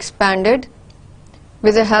can be expanded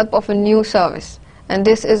with the help of a new service, and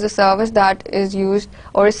this is the service that is used.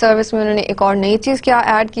 और इस service में उन्होंने एक और नई चीज़ क्या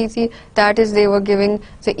add की थी, that is they were giving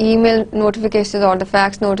the email notifications or the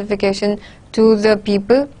fax notification to the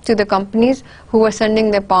people, to the companies who are sending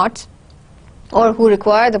their parts or who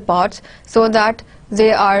require the parts, so that they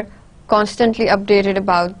are constantly updated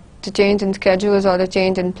about the change in schedules or the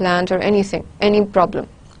change in plans or anything, any problem.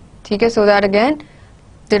 ठीक है, so that again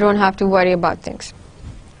they don't have to worry about things,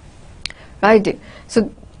 right? So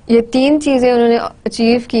ये तीन चीजें उन्होंने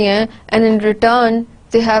achieve की हैं and in return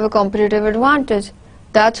they have a competitive advantage.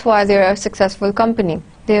 That's why they are a successful company.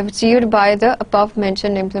 They have achieved by the above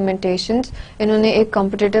mentioned implementations. इन्होंने एक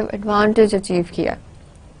competitive advantage achieve किया.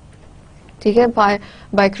 ठीक है,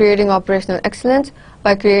 by creating operational excellence,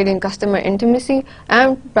 by creating customer intimacy,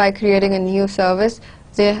 and by creating a new service,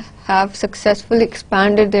 they have successfully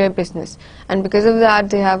expanded their business. And because of that,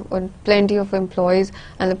 they have plenty of employees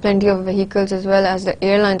and plenty of vehicles as well as the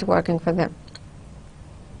airlines working for them.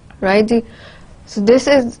 Right? So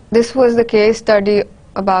this was the case study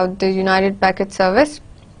about the United Packet Service.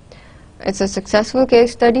 It's a successful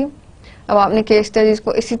case study. अब आपने case studies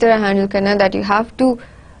को इसी तरह handle करना है that you have to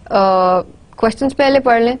questions पहले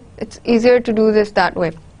पढ़ लें. It's easier to do this that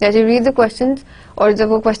way. That you read the questions, और जब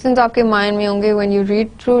वो questions आपके mind में होंगे when you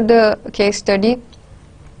read through the case study,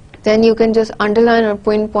 then you can just underline or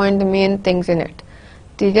pinpoint the main things in it.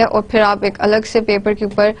 ठीक है, और फिर आप एक अलग से पेपर के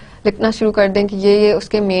ऊपर लिखना शुरू कर दें कि ये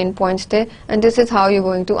उसके मेन पॉइंट्स थे and this is how you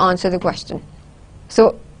going to answer the question.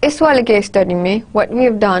 सो इस वाले केस स्टडी में what we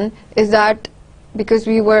have done is that because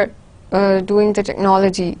we were doing the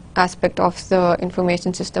technology aspect of the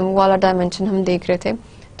information system, वाला dimension हम देख रहे थे.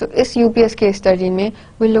 तो इस UPS केस स्टडी में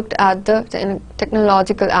we looked at the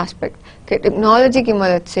technological aspect कि टेक्नोलॉजी की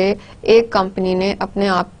मदद से एक कंपनी ने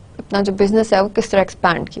अपना जो बिजनेस है वो किस तरह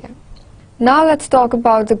एक्सपैंड किया. Now let's talk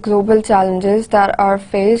about the global challenges that are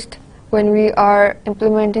faced when we are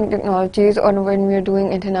implementing technologies or when we are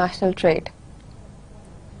doing international trade.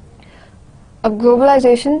 अब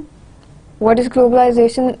globalization, what is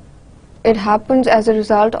globalization? It happens as a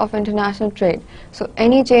result of international trade. So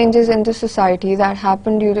any changes in the society that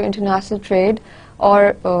happen due to international trade or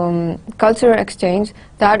cultural exchange,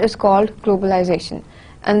 that is called globalization.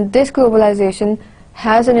 And this globalization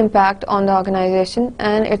has an impact on the organization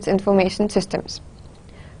and its information systems.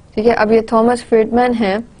 ठीक है, अब ये Thomas Friedman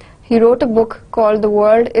है. He wrote a book called The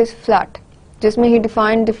World is Flat, जिसमें he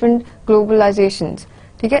defined different globalizations.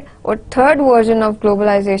 ठीक है, और third version of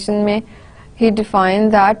globalization में he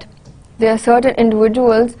defined that there are certain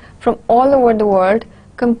individuals from all over the world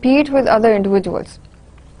compete with other individuals,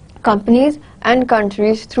 companies and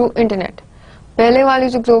countries through internet. पहले वाली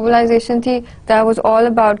जो globalization थी, that was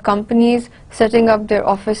all about companies setting up their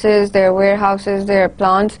offices, their warehouses, their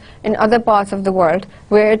plants in other parts of the world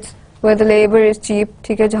where the labor is cheap,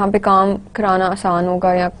 ठीक है, जहाँ पे काम कराना आसान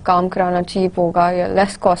होगा या काम कराना cheap होगा या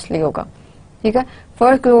less costly होगा. ठीक है,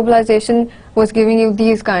 first globalization was giving you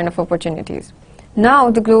these kind of opportunities. Now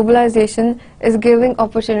the globalization is giving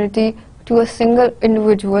opportunity to a single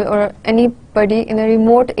individual or anybody in a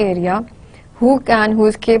remote area who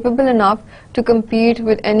is capable enough to compete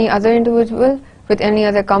with any other individual, with any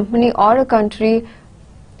other company or a country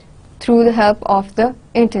through the help of the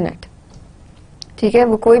internet. ठीक है,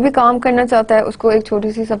 वो कोई भी काम करना चाहता है, उसको एक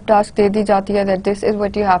छोटी सी सब टास्क दे दी जाती है that this is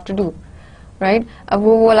what you have to do, right? अब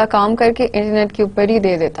वो वाला काम करके इंटरनेट के ऊपर ही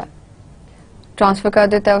दे देता है, ट्रांसफर कर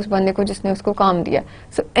देता है उस बंदे को जिसने उसको काम दिया.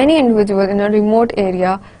 So any individual in a remote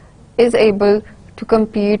area is able to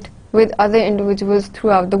compete with other individuals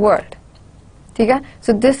throughout the world. ठीक है,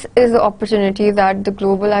 so this is the opportunity that the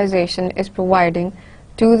globalization is providing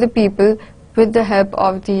to the people with the help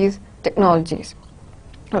of these technologies.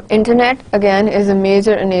 Internet again is a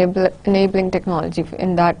major enabling technology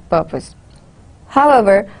in that purpose.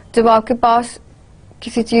 However, जब आपके पास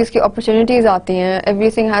किसी चीज की opportunities आती हैं,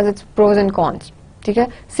 everything has its pros and cons. ठीक है,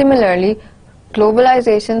 similarly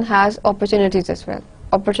globalization has opportunities as well.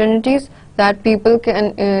 Opportunities that people can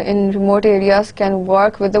in remote areas can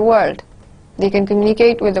work with the world. They can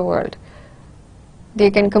communicate with the world. They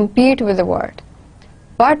can compete with the world.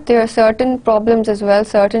 But there are certain problems as well,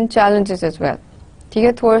 certain challenges as well. ठीक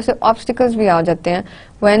है, थोड़े से obstacles भी आ जाते हैं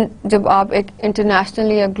when जब आप एक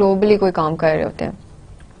internationally या globally कोई काम कर रहे होते हैं.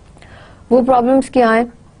 वो problems क्या हैं?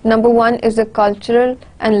 Number one is the cultural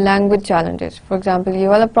and language challenges. For example, ये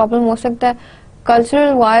वाला problem हो सकता है.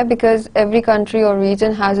 Cultural, why? Because every country or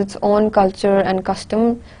region has its own culture and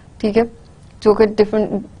custom. ठीक है, जो कि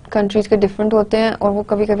different countries के different होते हैं और वो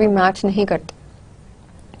कभी-कभी match नहीं करते.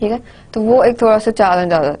 ठीक है, तो वो एक थोड़ा सा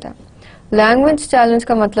challenge आ जाता है. Language challenge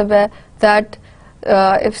का मतलब है that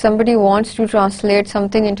if somebody wants to translate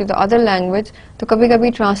something into the other language, तो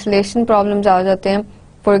कभी-कभी translation problems आ जाते हैं.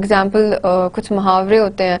 For example, कुछ मुहावरे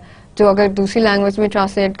होते हैं जो अगर दूसरी language में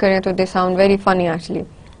translate करें तो they sound very funny actually.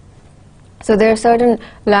 So there are certain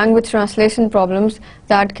language translation problems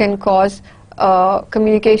that can cause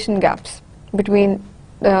communication gaps between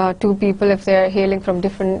two people if they are hailing from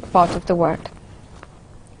different parts of the world.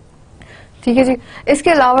 ठीक है जी. इसके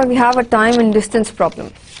अलावा we have a time and distance problem.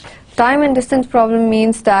 Time and distance problem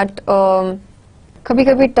means that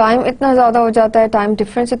कभी-कभी time इतना ज़्यादा हो जाता है, time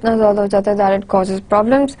difference इतना ज़्यादा हो जाता है that it causes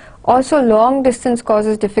problems. Also, long distance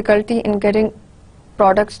causes difficulty in getting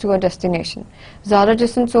products to a destination. ज़्यादा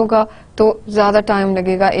distance होगा तो ज़्यादा time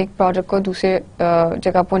लगेगा एक product को दूसरे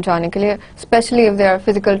जगह पहुंचाने के लिए, especially if they are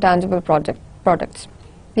physical tangible products.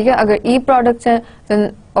 ठीक है, अगर e-products हैं then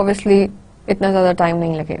obviously इतना ज़्यादा time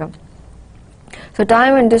नहीं लगेगा. So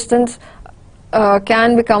time and distance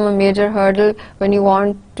can become a major hurdle when you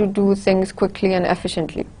want to do things quickly and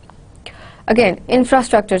efficiently. Again,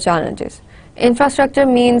 infrastructure challenges. Infrastructure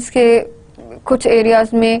means के कुछ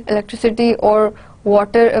areas में electricity और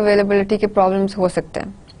water availability के problems हो सकते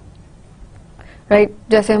हैं. Right?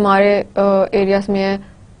 जैसे हमारे areas में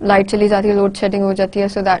light चली जाती है, load shedding हो जाती है,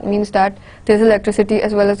 so that means that there's electricity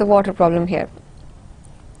as well as the water problem here.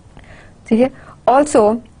 ठीक है?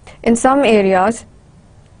 Also, in some areas,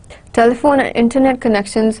 telephone and internet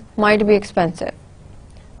connections might be expensive.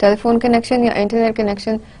 Telephone connection या इंटरनेट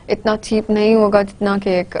कनेक्शन इतना चीप नहीं होगा जितना कि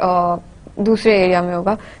एक दूसरे एरिया में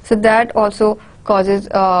होगा. So that also causes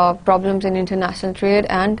problems in international trade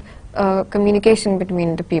and communication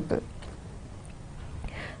between the people.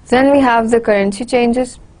 Then we have the currency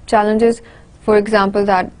challenges. For example,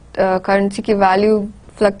 that currency ki value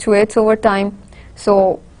fluctuates over time, so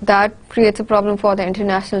that creates a problem for the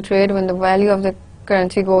international trade when the value of the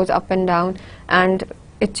currency goes up and down and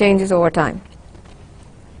it changes over time.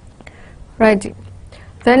 Right.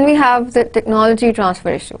 Then we have the technology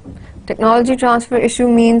transfer issue. Technology transfer issue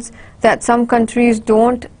means that some countries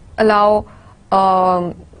don't allow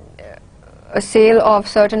a sale of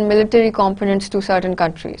certain military components to certain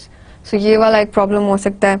countries. So ये वाला एक problem हो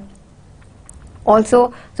सकता है. Also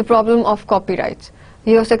the problem of copyrights.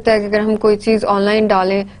 ये हो सकता है कि अगर हम कोई चीज़ online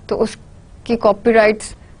डालें तो उसकी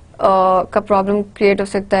copyrights का problem create हो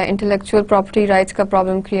सकता है, intellectual property rights का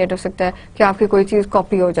problem create हो सकता है कि आपकी कोई चीज़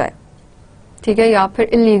copy हो जाए, ठीक है, या फिर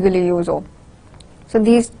illegally use हो. So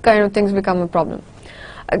these kind of things become a problem.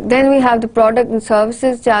 Then we have the product and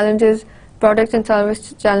services challenges. Products and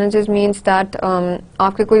service challenges means that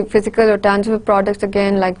आपके कोई physical or tangible products,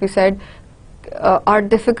 again like we said, are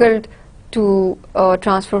difficult to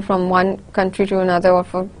transfer from one country to another or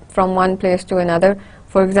from one place to another.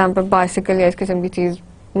 For example, bicycle या इस किस्म की चीज़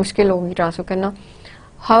मुश्किल होगी transfer करना.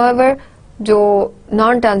 However, जो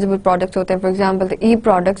non-tangible products होते हैं, for example the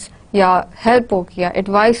e-products या help हो गया,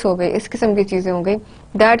 advice हो गई, इस किस्म की चीज़ें हो गई,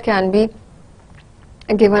 that can be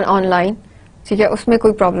given online, ठीक है, उसमें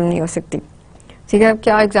कोई problem नहीं हो सकती, ठीक है.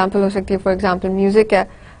 क्या example हो सकती है? For example music है,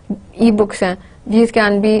 e-books हैं, these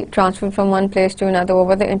can be transferred from one place to another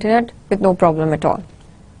over the internet with no problem at all,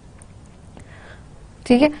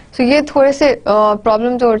 ठीक है. So ये थोड़े से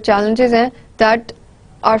problems और challenges हैं that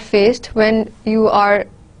are faced when you are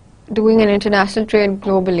doing an international trade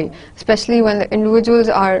globally, especially when the individuals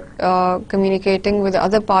are communicating with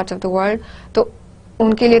other parts of the world. तो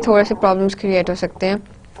उनके लिए थोड़े से problems create हो सकते हैं.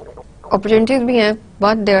 Opportunities भी हैं,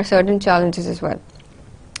 but there are certain challenges as well,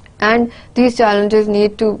 and these challenges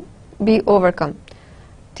need to be overcome.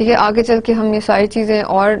 ठीक है, आगे चल के हम ये सारी चीज़ें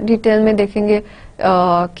और डिटेल में देखेंगे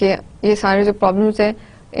कि ये सारे जो problems हैं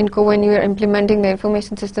इनको when you are implementing the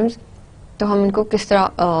information systems तो हम इनको किस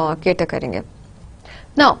तरह cater करेंगे.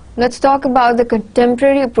 Now, let's talk about the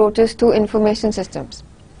contemporary approaches to information systems.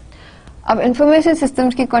 अब information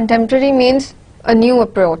systems की contemporary means a new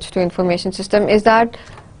approach to information system is that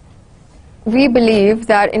we believe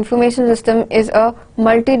that information system is a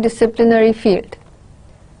multidisciplinary field.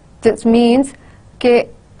 This means कि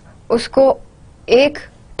उसको एक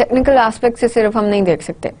technical aspect से सिर्फ हम नहीं देख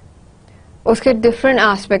सकते, उसके different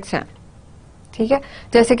aspects हैं, ठीक है.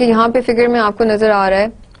 जैसे कि यहाँ पे figure में आपको नज़र आ रहा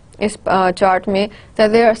है इस chart में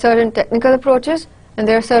that there are certain technical approaches and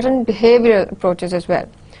there are certain behavioral approaches as well.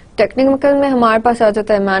 Technical में हमारे पास आ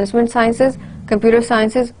जाता है management sciences, computer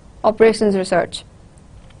sciences, operations research.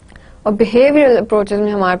 और behavioral approaches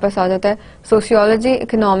में हमारे पास आ जाता है sociology,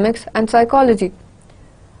 economics and psychology.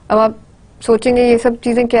 अब आप सोचेंगे ये सब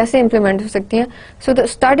चीज़ें कैसे implement हो सकती हैं. So the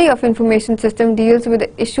study of information system deals with the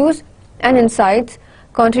issues and insights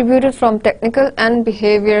contributed from technical and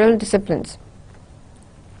behavioral disciplines.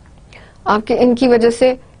 आपके इनकी वजह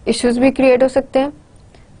से issues भी create हो सकते हैं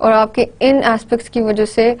और आपके इन aspects की वजह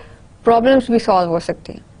से problems भी solve हो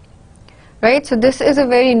सकती हैं. Right? So this is a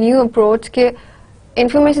very new approach कि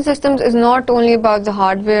information systems is not only about the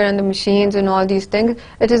hardware and the machines and all these things,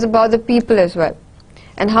 it is about the people as well.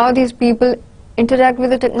 And how these people interact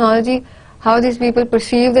with the technology, how these people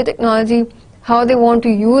perceive the technology, how they want to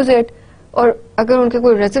use it, और अगर उनके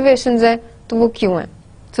कोई reservations हैं तो वो क्यों हैं.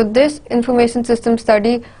 So this information system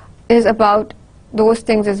study is about those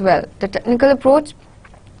things as well, the technical approach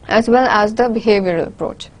as well as the behavioral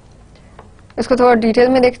approach. इसको थोड़ा detail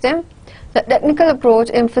में देखते हैं. The technical approach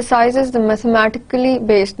emphasizes the mathematically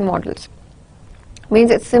based models.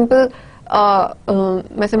 Means it's simple.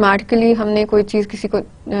 Mathematically हमने कोई चीज़ किसी को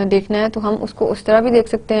देखना है तो हम उसको उस तरह भी देख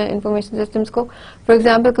सकते हैं information systems को. For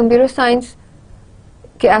example, computer science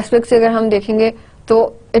के aspects से अगर हम देखेंगे तो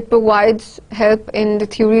it provides help in the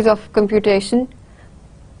theories of computation.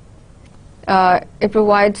 It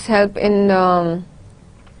provides help in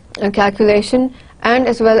calculation and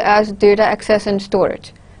as well as data access and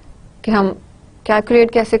storage. कि हम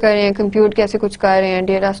कैलकुलेट कैसे कर रहे हैं, कंप्यूट कैसे कुछ कर रहे हैं,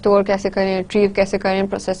 डेटा स्टोर कैसे कर रहे हैं, रिट्रीव कैसे कर रहे हैं,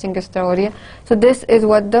 प्रोसेसिंग किस तरह हो रही है. So this is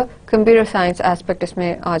what the computer science aspect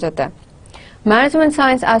इसमें आ जाता है. मैनेजमेंट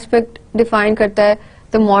साइंस एस्पेक्ट डिफाइन करता है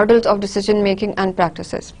the models of decision making and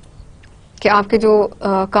practices, कि आपके जो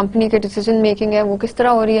कंपनी के डिसीजन मेकिंग है वो किस तरह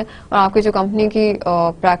हो रही है और आपके जो कंपनी की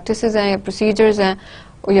प्रैक्टिसेस हैं या प्रोसीजर्स हैं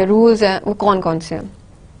या रूल्स हैं वो कौन कौन से हैं.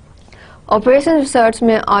 ऑपरेशन रिसर्च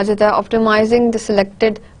में आ जाता है optimising the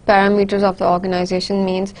selected parameters of the organisation,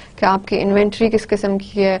 means कि आपकी इन्वेंट्री किस किस्म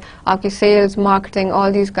की है, आपकी sales, marketing,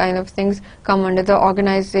 all these kind of things come under the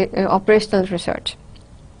operational research.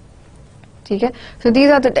 ठीक है, so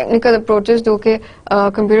these are the technical approaches जो कि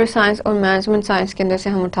कंप्यूटर साइंस और मैनेजमेंट साइंस के अंदर से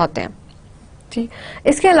हम उठाते हैं. ठीक,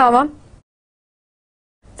 इसके अलावा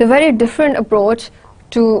the very different approach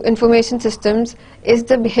to information systems is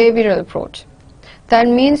the behavioral approach. That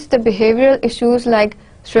means the behavioral issues like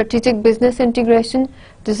strategic business integration,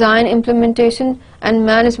 design implementation and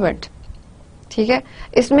management. ठीक है,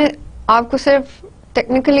 इसमें आपको सिर्फ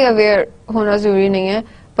टेक्निकली अवेयर होना जरूरी नहीं है,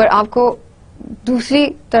 पर आपको दूसरी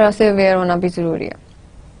तरह से अवेयर होना भी जरूरी है.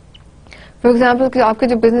 फॉर एग्जाम्पल कि आपके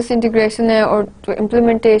जो बिजनेस इंटीग्रेशन है और जो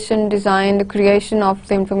implementation, design, the creation of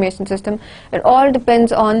the information system, it all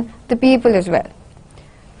depends on the people as well.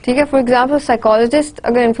 ठीक है, फॉर एग्जाम्पल साइकोलॉजिस्ट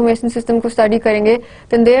अगर इंफॉर्मेशन सिस्टम को स्टडी करेंगे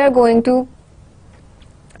then they are going to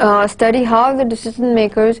study how the decision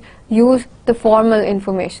makers use the formal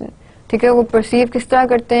information. ठीक है, वो perceive किस तरह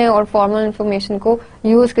करते हैं और फॉर्मल इंफॉर्मेशन को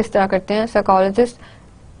यूज किस तरह करते हैं.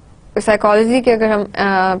 साइकोलॉजी के अगर हम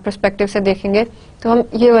पर्सपेक्टिव से देखेंगे तो हम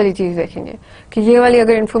ये वाली चीज देखेंगे कि ये वाली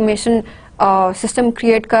अगर इंफॉर्मेशन सिस्टम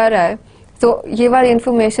क्रिएट कर रहा है तो ये वाली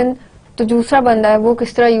इंफॉर्मेशन तो दूसरा बंदा है वो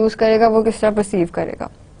किस तरह यूज करेगा, वो किस तरह परसीव करेगा.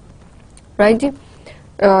 Right?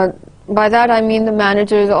 By that I mean the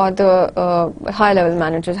managers or the high-level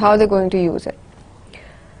managers, how they're going to use it.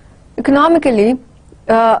 Economically,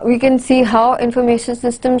 we can see how information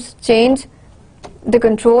systems change the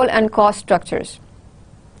control and cost structures.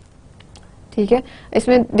 ठीक है,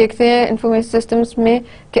 इसमें देखते हैं information systems में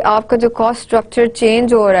कि आपका जो cost structure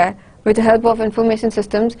change हो रहा है with the help of information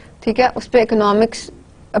systems, ठीक है, उस पर economics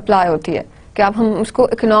apply होती है कि आप हम उसको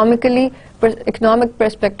इकोनॉमिक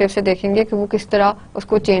पर्सपेक्टिव से देखेंगे कि वो किस तरह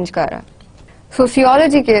उसको चेंज कर रहा है.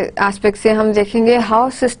 सोशियोलॉजी के एस्पेक्ट से हम देखेंगे how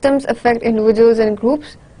systems affect individuals and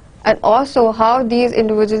groups and also how these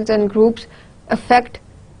individuals and groups affect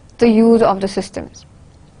the use of the systems.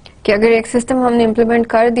 कि अगर एक सिस्टम हमने इम्प्लीमेंट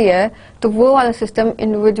कर दिया है तो वो वाला सिस्टम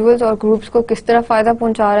इंडिविजुअल्स और ग्रुप्स को किस तरह फायदा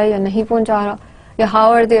पहुंचा रहा है या नहीं पहुंचा रहा, या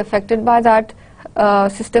how are they affected by that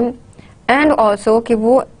system, and also कि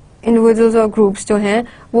वो इंडिविजुअल्स और ग्रुप्स जो हैं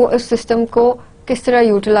वो इस सिस्टम को किस तरह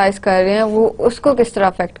यूटिलाइज कर रहे हैं, वो उसको किस तरह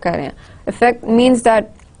अफेक्ट कर रहे हैं. Effect means that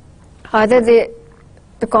either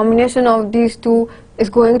the combination of these two is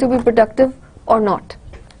going to be productive और नॉट.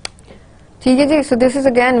 ठीक है जी, so this is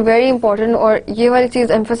again very important और ये वाली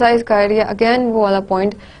चीज एम्फसाइज कर रही है अगेन वो वाला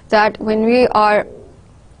point that when we are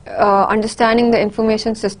understanding the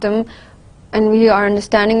information system and we are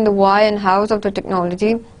understanding the why and hows of the technology,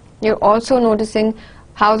 you're also noticing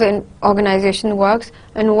how the organization works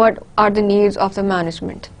and what are the needs of the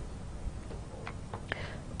management.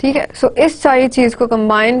 ठीक है, so इस सारी चीज को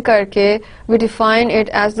combine करके we define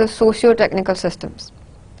it as the socio-technical systems.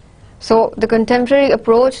 So the contemporary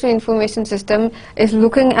approach to information system is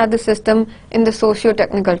looking at the system in the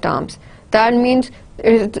socio-technical terms. That means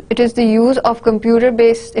it is the use of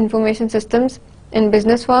computer-based information systems in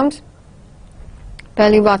business firms.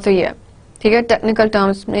 पहली बात तो ये है, ठीक है, technical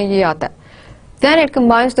terms में ये आता है. Then it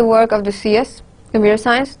combines the work of the CS, computer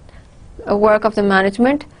science, work of the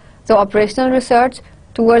management, the operational research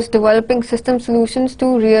towards developing system solutions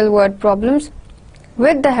to real-world problems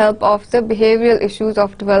with the help of the behavioral issues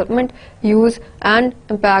of development, use and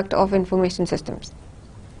impact of information systems.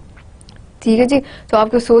 ठीक है जी, तो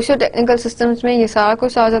आपके socio technical systems में ये सारा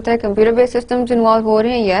कुछ आ जाता है. कंप्यूटर बेस्ड सिस्टम्स इन्वॉल्व हो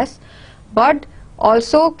रहे हैं, यस, बट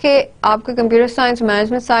ऑल्सो के आपके computer science,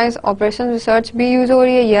 management science, operation research भी यूज हो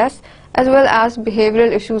रही है, yes, as well as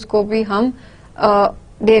behavioural issues को भी हम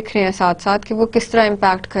देख रहे हैं साथ साथ कि वो किस तरह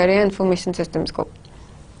इम्पैक्ट कर रहे हैं इंफॉर्मेशन सिस्टम्स को.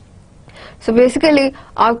 सो बेसिकली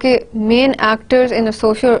आपके main actors in a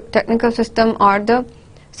socio technical system are the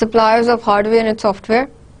suppliers of hardware and software.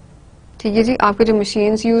 ठीक है जी, आपके जो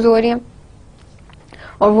मशीन्स यूज हो रही हैं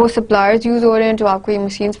और वो सप्लायर्स यूज हो रहे हैं जो आपको ये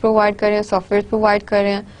मशीन्स प्रोवाइड कर रहे हैं, सॉफ्टवेयर प्रोवाइड कर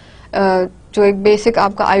रहे हैं, जो एक बेसिक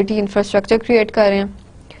आपका आईटी इंफ्रास्ट्रक्चर क्रिएट कर रहे हैं.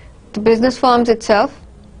 The business firms itself,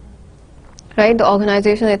 right, the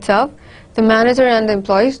organisation itself, the manager and the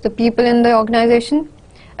employees, the people in the organisation,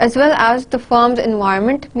 as well as the firms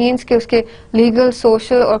environment, means कि उसके लीगल,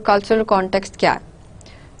 सोशल और cultural context क्या है.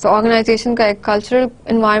 तो organisation का एक कल्चरल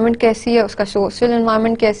एनवायरनमेंट कैसी है, उसका सोशल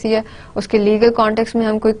एनवायरनमेंट कैसी है, उसके लीगल कॉन्टेक्स्ट में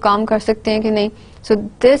हम कोई काम कर सकते हैं कि नहीं. सो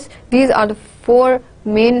these are the four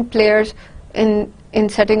main players in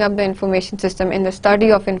setting up the information system, in the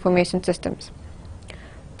study of information systems.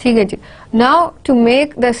 ठीक है जी. Now to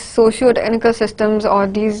make the socio-technical systems or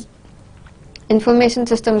these information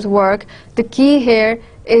systems work, the key here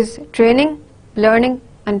is training, learning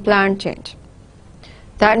and planned change.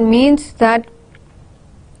 That means that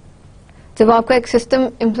जब आपका एक system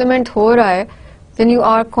implement हो रहा है, then you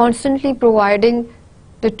are constantly providing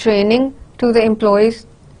the training to the employees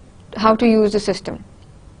how to use the system.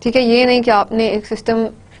 ठीक है, ये नहीं कि आपने एक सिस्टम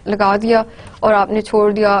लगा दिया और आपने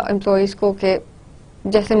छोड़ दिया एम्प्लॉयज़ को कि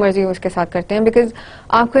जैसे मर्जी उसके साथ करते हैं, बिकॉज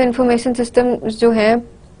आपका इंफॉर्मेशन सिस्टम जो है,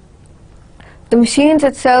 the machines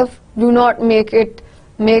itself do not make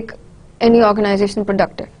any organisation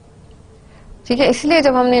productive. ठीक है, इसलिए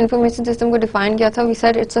जब हमने इंफॉर्मेशन सिस्टम को डिफाइन किया था, we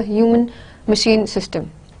said it's a human machine system.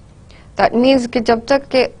 That means कि जब तक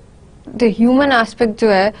के द ह्यूमन एस्पेक्ट जो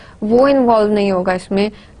है वो इन्वॉल्व नहीं होगा इसमें,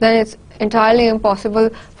 then it's entirely impossible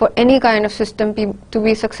for any kind of system to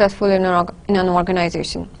be successful in an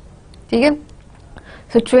organization. ठीक है?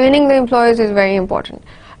 So training the employees is very important.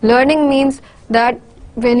 Learning means that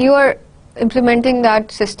when you are implementing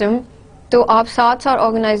that system, तो आप साथ साथ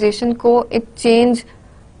organization को एक change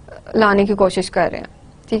लाने की कोशिश कर रहे हैं.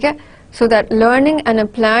 ठीक है? So that learning and a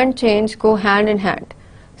planned change go hand in hand.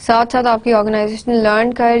 साथ साथ आपकी organization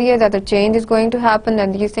learn कर रही है that the change is going to happen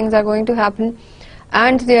and these things are going to happen.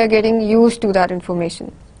 And they are getting used to that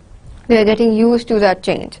information. They are getting used to that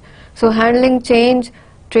change. So handling change,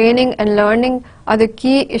 training and learning are the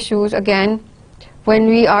key issues again when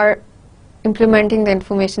we are implementing the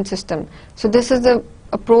information system. So this is the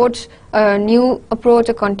approach, a new approach,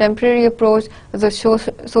 a contemporary approach, the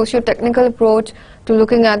socio-technical approach to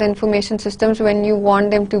looking at the information systems when you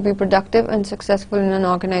want them to be productive and successful in an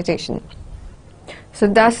organization. So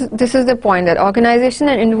this is the point, that organization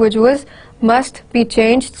and individuals must be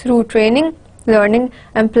changed through training, learning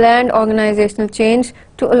and planned organizational change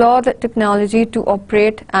to allow the technology to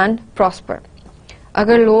operate and prosper.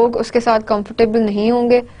 अगर लोग उसके साथ comfortable नहीं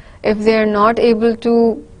होंगे, if they are not able to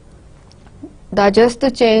digest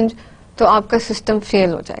the change, तो आपका system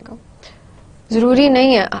fail हो जाएगा. ज़रूरी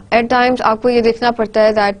नहीं है, at times आपको ये देखना पड़ता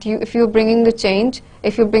है that if you're bringing the change,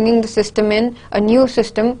 if you're bringing the system in, a new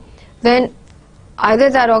system, then either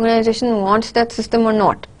that organization wants that system or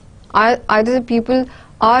not. Either the people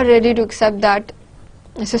are ready to accept that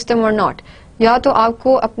system or not. या तो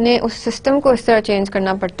आपको अपने उस system को इस तरह change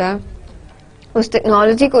करना पड़ता है, उस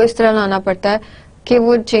टेक्नोलॉजी को इस तरह लाना पड़ता है कि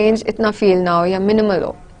वो चेंज इतना फील ना हो या मिनिमल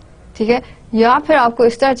हो. ठीक है, या फिर आपको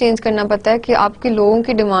इस तरह चेंज करना पड़ता है कि आपके लोगों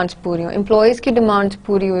की डिमांड्स पूरी हों, एम्प्लॉयज़ की डिमांड्स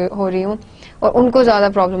पूरी हो रही हों और उनको ज़्यादा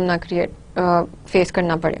प्रॉब्लम ना फेस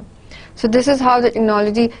करना पड़े. So this is how the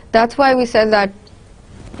technology, that's why we said that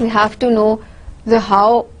we have to know the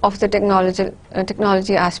how of the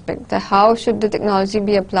technology aspect, the how should the technology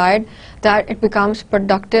be applied that it becomes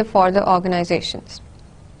productive for the organizations.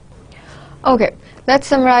 Okay, let's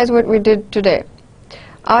summarize what we did today.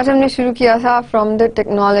 आज हमने शुरू किया था from the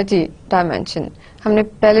technology dimension. हमने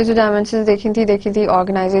पहले जो dimensions देखी थी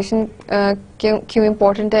organization क्यों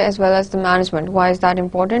important है, as well as the management, why is that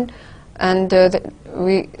important, and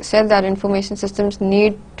we said that information systems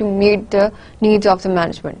need to meet the needs of the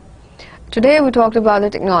management. Today we talked about the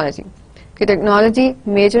technology. कि technology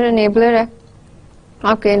major enabler है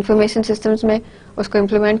आपके information systems में, उसको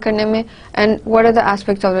implement करने में, and what are the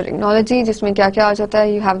aspects of the technology, जिसमें क्या क्या आ जाता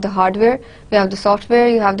है. You have the hardware, you have the software,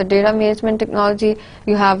 you have the data management technology,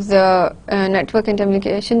 you have the network and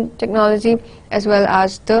communication technology, as well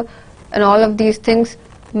as and all of these things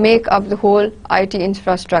make up the whole IT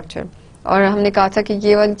infrastructure. और हमने कहा था कि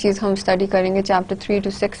ये वाली चीज़ हम study करेंगे chapter 3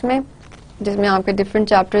 to 6 में, जिसमें आपके डिफरेंट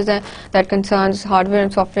चैप्टर्स हैं that concerns hardware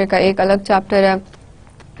and software का एक अलग चैप्टर है,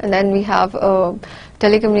 and then we have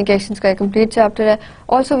telecommunications का एक कंप्लीट चैप्टर है.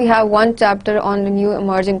 Also we have one chapter on the new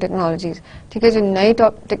emerging technologies. ठीक है, जो नई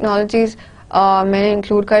टेक्नोलॉजीज मैंने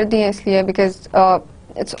इंक्लूड कर दी हैं इसलिए because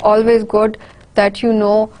it's always good that you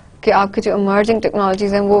know कि आपके जो इमर्जिंग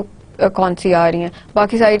टेक्नोलॉजीज हैं वो कौन सी आ रही हैं.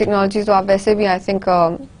 बाकी सारी टेक्नोलॉजीज तो आप वैसे भी आई थिंक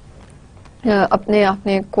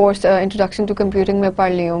अपने कोर्स इंट्रोडक्शन टू कंप्यूटिंग में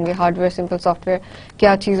पढ़ लिए होंगे, हार्डवेयर सिंपल सॉफ्टवेयर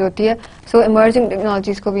क्या चीज़ होती है. सो इमर्जिंग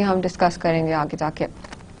टेक्नोलॉजीज़ को भी हम डिस्कस करेंगे आगे जाके.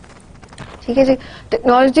 ठीक है जी.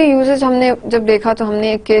 टेक्नोलॉजी यूजेज हमने जब देखा तो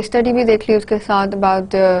हमने एक केस स्टडी भी देख ली उसके साथ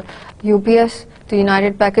about UPS, the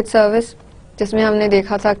United package service, जिसमें हमने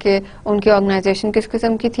देखा था कि उनकी ऑर्गेनाइजेशन किस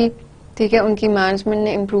किस्म की थी. ठीक है, उनकी मैनेजमेंट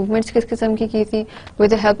ने इम्प्रूवमेंट्स किस किस्म की थी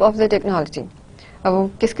with the help of the technology. अब वो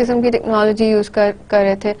किस किस्म की टेक्नोलॉजी यूज़ कर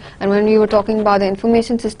रहे थे. And when we were talking about the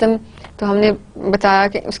information system, तो हमने बताया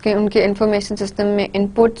कि उनके इंफॉर्मेशन सिस्टम में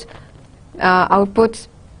इनपुट्स, आउटपुट्स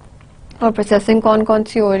और प्रोसेसिंग कौन कौन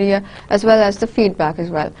सी हो रही है, as well as the feedback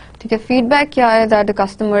as well. ठीक है, फीडबैक क्या है, that the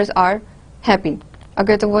customers are happy.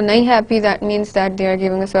 अगर तो वो नहीं happy, that means that they are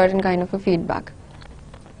giving a certain kind of a feedback.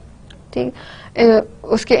 ठीक,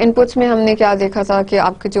 उसके इनपुट्स में हमने क्या देखा था कि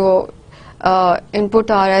आपके जो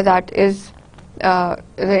इनपुट आ रहा है that is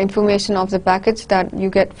the information of the package that you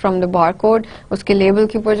get from the barcode, उसके लेबल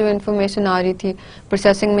के ऊपर जो information आ रही थी,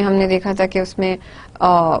 प्रोसेसिंग में हमने देखा था कि उसमें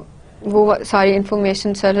वो सारी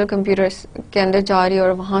इंफॉर्मेशन सर्वर कंप्यूटर्स के अंदर जा रही है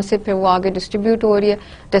और वहाँ से फिर वो आगे डिस्ट्रीब्यूट हो रही है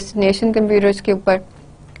डेस्टिनेशन कंप्यूटर्स के ऊपर,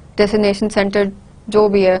 डेस्टिनेशन सेंटर जो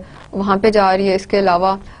भी है वहाँ पे जा रही है. इसके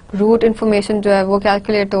अलावा रूट इंफॉर्मेशन जो है वो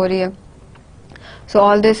कैलकुलेट हो रही है. So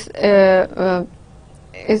all this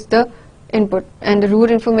is the input and the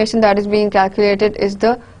root information that is being calculated is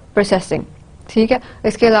the processing. ठीक है.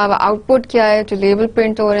 इसके अलावा आउटपुट क्या है, जो लेबल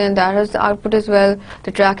प्रिंट हो रहे हैं, that is the output as well.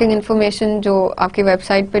 the tracking information जो आपकी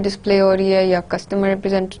वेबसाइट पे डिस्प्ले हो रही है या कस्टमर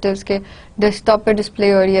रिप्रेजेंटेटिव्स के डेस्कटॉप पे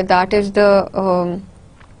डिस्प्ले हो रही है, that is the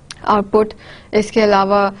आउटपुट. इसके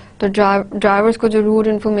अलावा तो ड्राइवर्स को जो रूट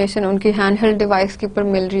इंफॉर्मेशन उनकी हैंड हेल्ड डिवाइस के ऊपर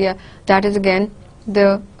मिल रही है, that is again the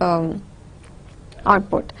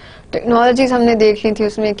output. Technologies हमने देख ली थी,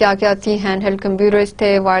 उसमें क्या क्या थी. हैंड हेल्ड कंप्यूटर्स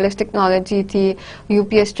थे, वायरलेस टेक्नोलॉजी थी,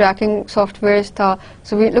 यूपीएस ट्रैकिंग सॉफ्टवेयर्स था.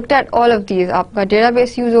 So we looked at all of these. आपका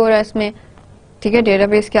डेटाबेस यूज हो रहा है इसमें. ठीक है.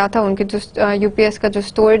 डेटाबेस क्या था, उनके जो यूपीएस का जो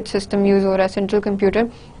स्टोरेज सिस्टम यूज हो रहा है, central computer,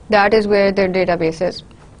 that is where there database is.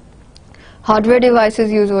 Hardware devices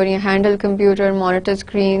use हो रही हैं, hand held computer, monitor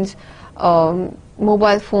screens,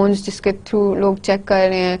 mobile phones जिसके थ्रू लोग चेक कर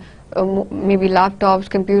रहे हैं, maybe laptops,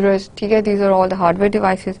 computers. ठीक है. these are all the hardware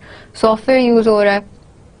devices. Software use हो रहा है,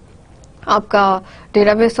 आपका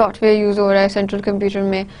डेटाबेस सॉफ्टवेयर यूज हो रहा है सेंट्रल कंप्यूटर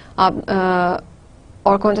में. आप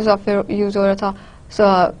और कौन सा सॉफ्टवेयर यूज हो रहा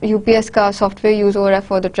था, यूपीएस का सॉफ्टवेयर यूज हो रहा है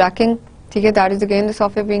फॉर द ट्रैकिंग. ठीक है. That is again the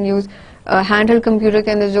software being use. Handheld computer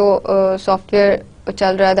के अंदर जो सॉफ्टवेयर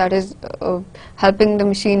चल रहा है, that is helping the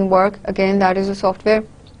machine work, again that is a software.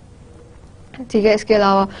 ठीक है. इसके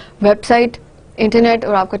अलावा वेबसाइट, इंटरनेट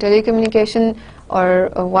और आपका टेलीकम्युनिकेशन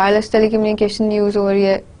और वायरलेस टेलीकम्युनिकेशन यूज हो रही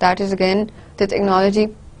है, that is again the technology.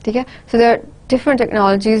 ठीक है. So there are different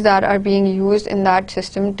technologies that are being used in that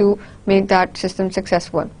system to make that system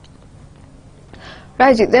successful.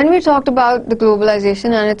 Right, then we talked about the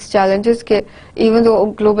globalization and its challenges. Even though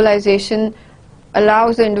globalization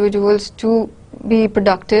allows the individuals to be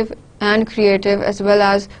productive and creative as well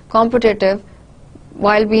as competitive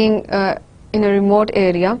while being in a remote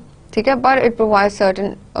area, okay, but it provides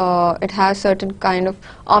it has certain kind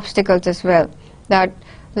of obstacles as well.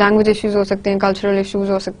 That language issues हो सकते हैं, cultural issues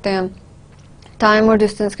हो सकते हैं, time और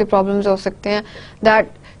distance के problems हो सकते हैं. That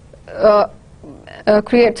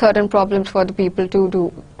create certain problems for the people to do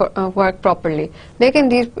work properly. Lekin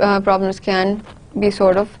these problems can be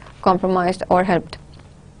sort of compromised or helped.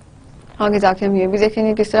 आगे जाके हम ये भी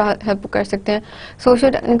देखेंगे किस तरह हेल्प कर सकते हैं. सोशियो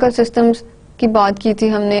टेक्निकल सिस्टम्स की बात की थी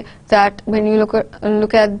हमने, that when you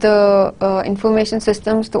look at the information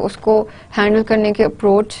systems, तो उसको हैंडल करने के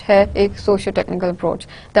अप्रोच है एक socio technical approach.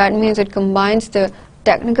 That means it combines the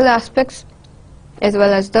technical aspects as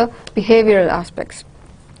well as the behavioral aspects.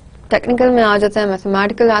 Technical में आ जाता है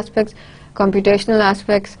mathematical aspects, computational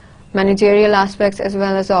aspects, managerial aspects as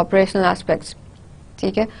well as operational aspects.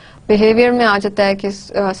 ठीक है. बिहेवियर में आ जाता है कि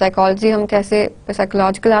साइकोलॉजी हम कैसे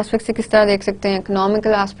साइकोलॉजिकल एस्पेक्ट से किस तरह देख सकते हैं,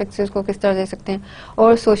 इकोनॉमिकल एस्पेक्ट से उसको किस तरह देख सकते हैं,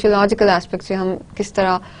 और सोशियोलॉजिकल एस्पेक्ट से हम किस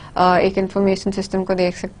तरह एक इंफॉर्मेशन सिस्टम को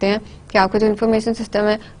देख सकते हैं कि आपका जो इंफॉर्मेशन सिस्टम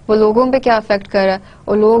है वो लोगों पे क्या अफेक्ट कर रहा है,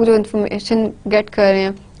 और लोग जो इंफॉर्मेशन गेट कर रहे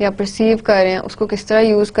हैं या परसीव कर रहे हैं उसको किस तरह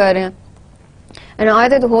यूज कर रहे हैं. And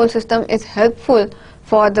either the whole system is helpful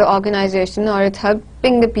for the organization or it's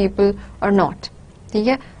helping the people or not. ठीक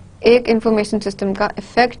है. एक information system का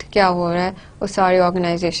effect क्या हो रहा है उस सारे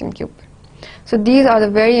organization के ऊपर. So these are the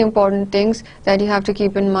very important things that you have to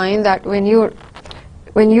keep in mind, that when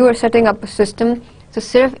you are setting up a system, तो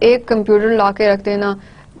सिर्फ एक computer ला के रख देना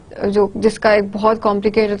जो जिसका एक बहुत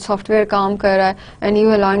complicated software काम कर रहा है, and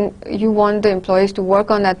you want the employees to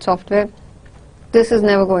work on that software, this is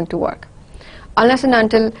never going to work. Unless and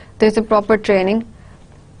until there's a proper training,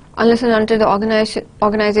 unless and until the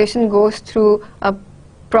organization goes through a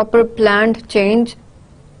proper planned change,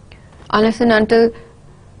 unless and until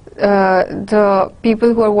the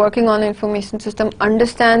people who are working on the information system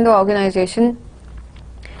understand the organization,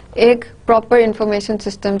 एक proper information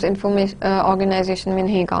systems organization में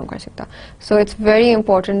नहीं काम कर सकता. So it's very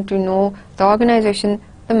important to know the organization,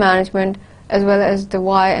 the management, as well as the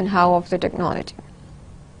why and how of the technology.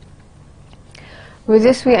 With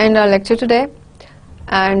this we end our lecture today,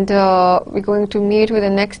 and we're going to meet with the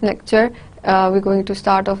next lecture. We're going to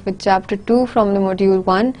start off with chapter 2 from the module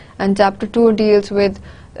 1, and chapter 2 deals with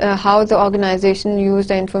how the organization use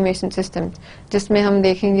the information systems, जिसमें हम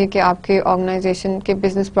देखेंगे कि आपके organization के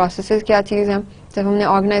business processes क्या चीज़ हैं. जब हमने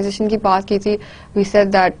organization की बात की थी, we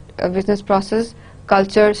said that business process,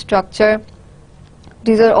 culture, structure,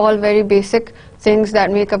 these are all very basic things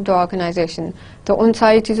that make up the organization. तो उन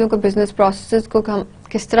सारी चीज़ों को, business processes को हम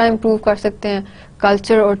किस तरह improve कर सकते हैं,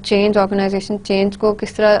 culture और change, organization change को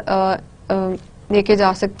किस तरह लेके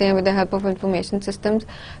जा सकते हैं with the help of information systems,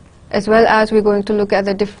 as well as we're going to look at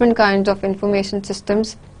the different kinds of information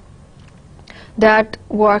systems that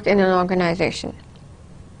work in an organization.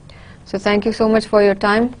 So thank you so much for your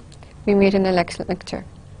time. We meet in the next lecture.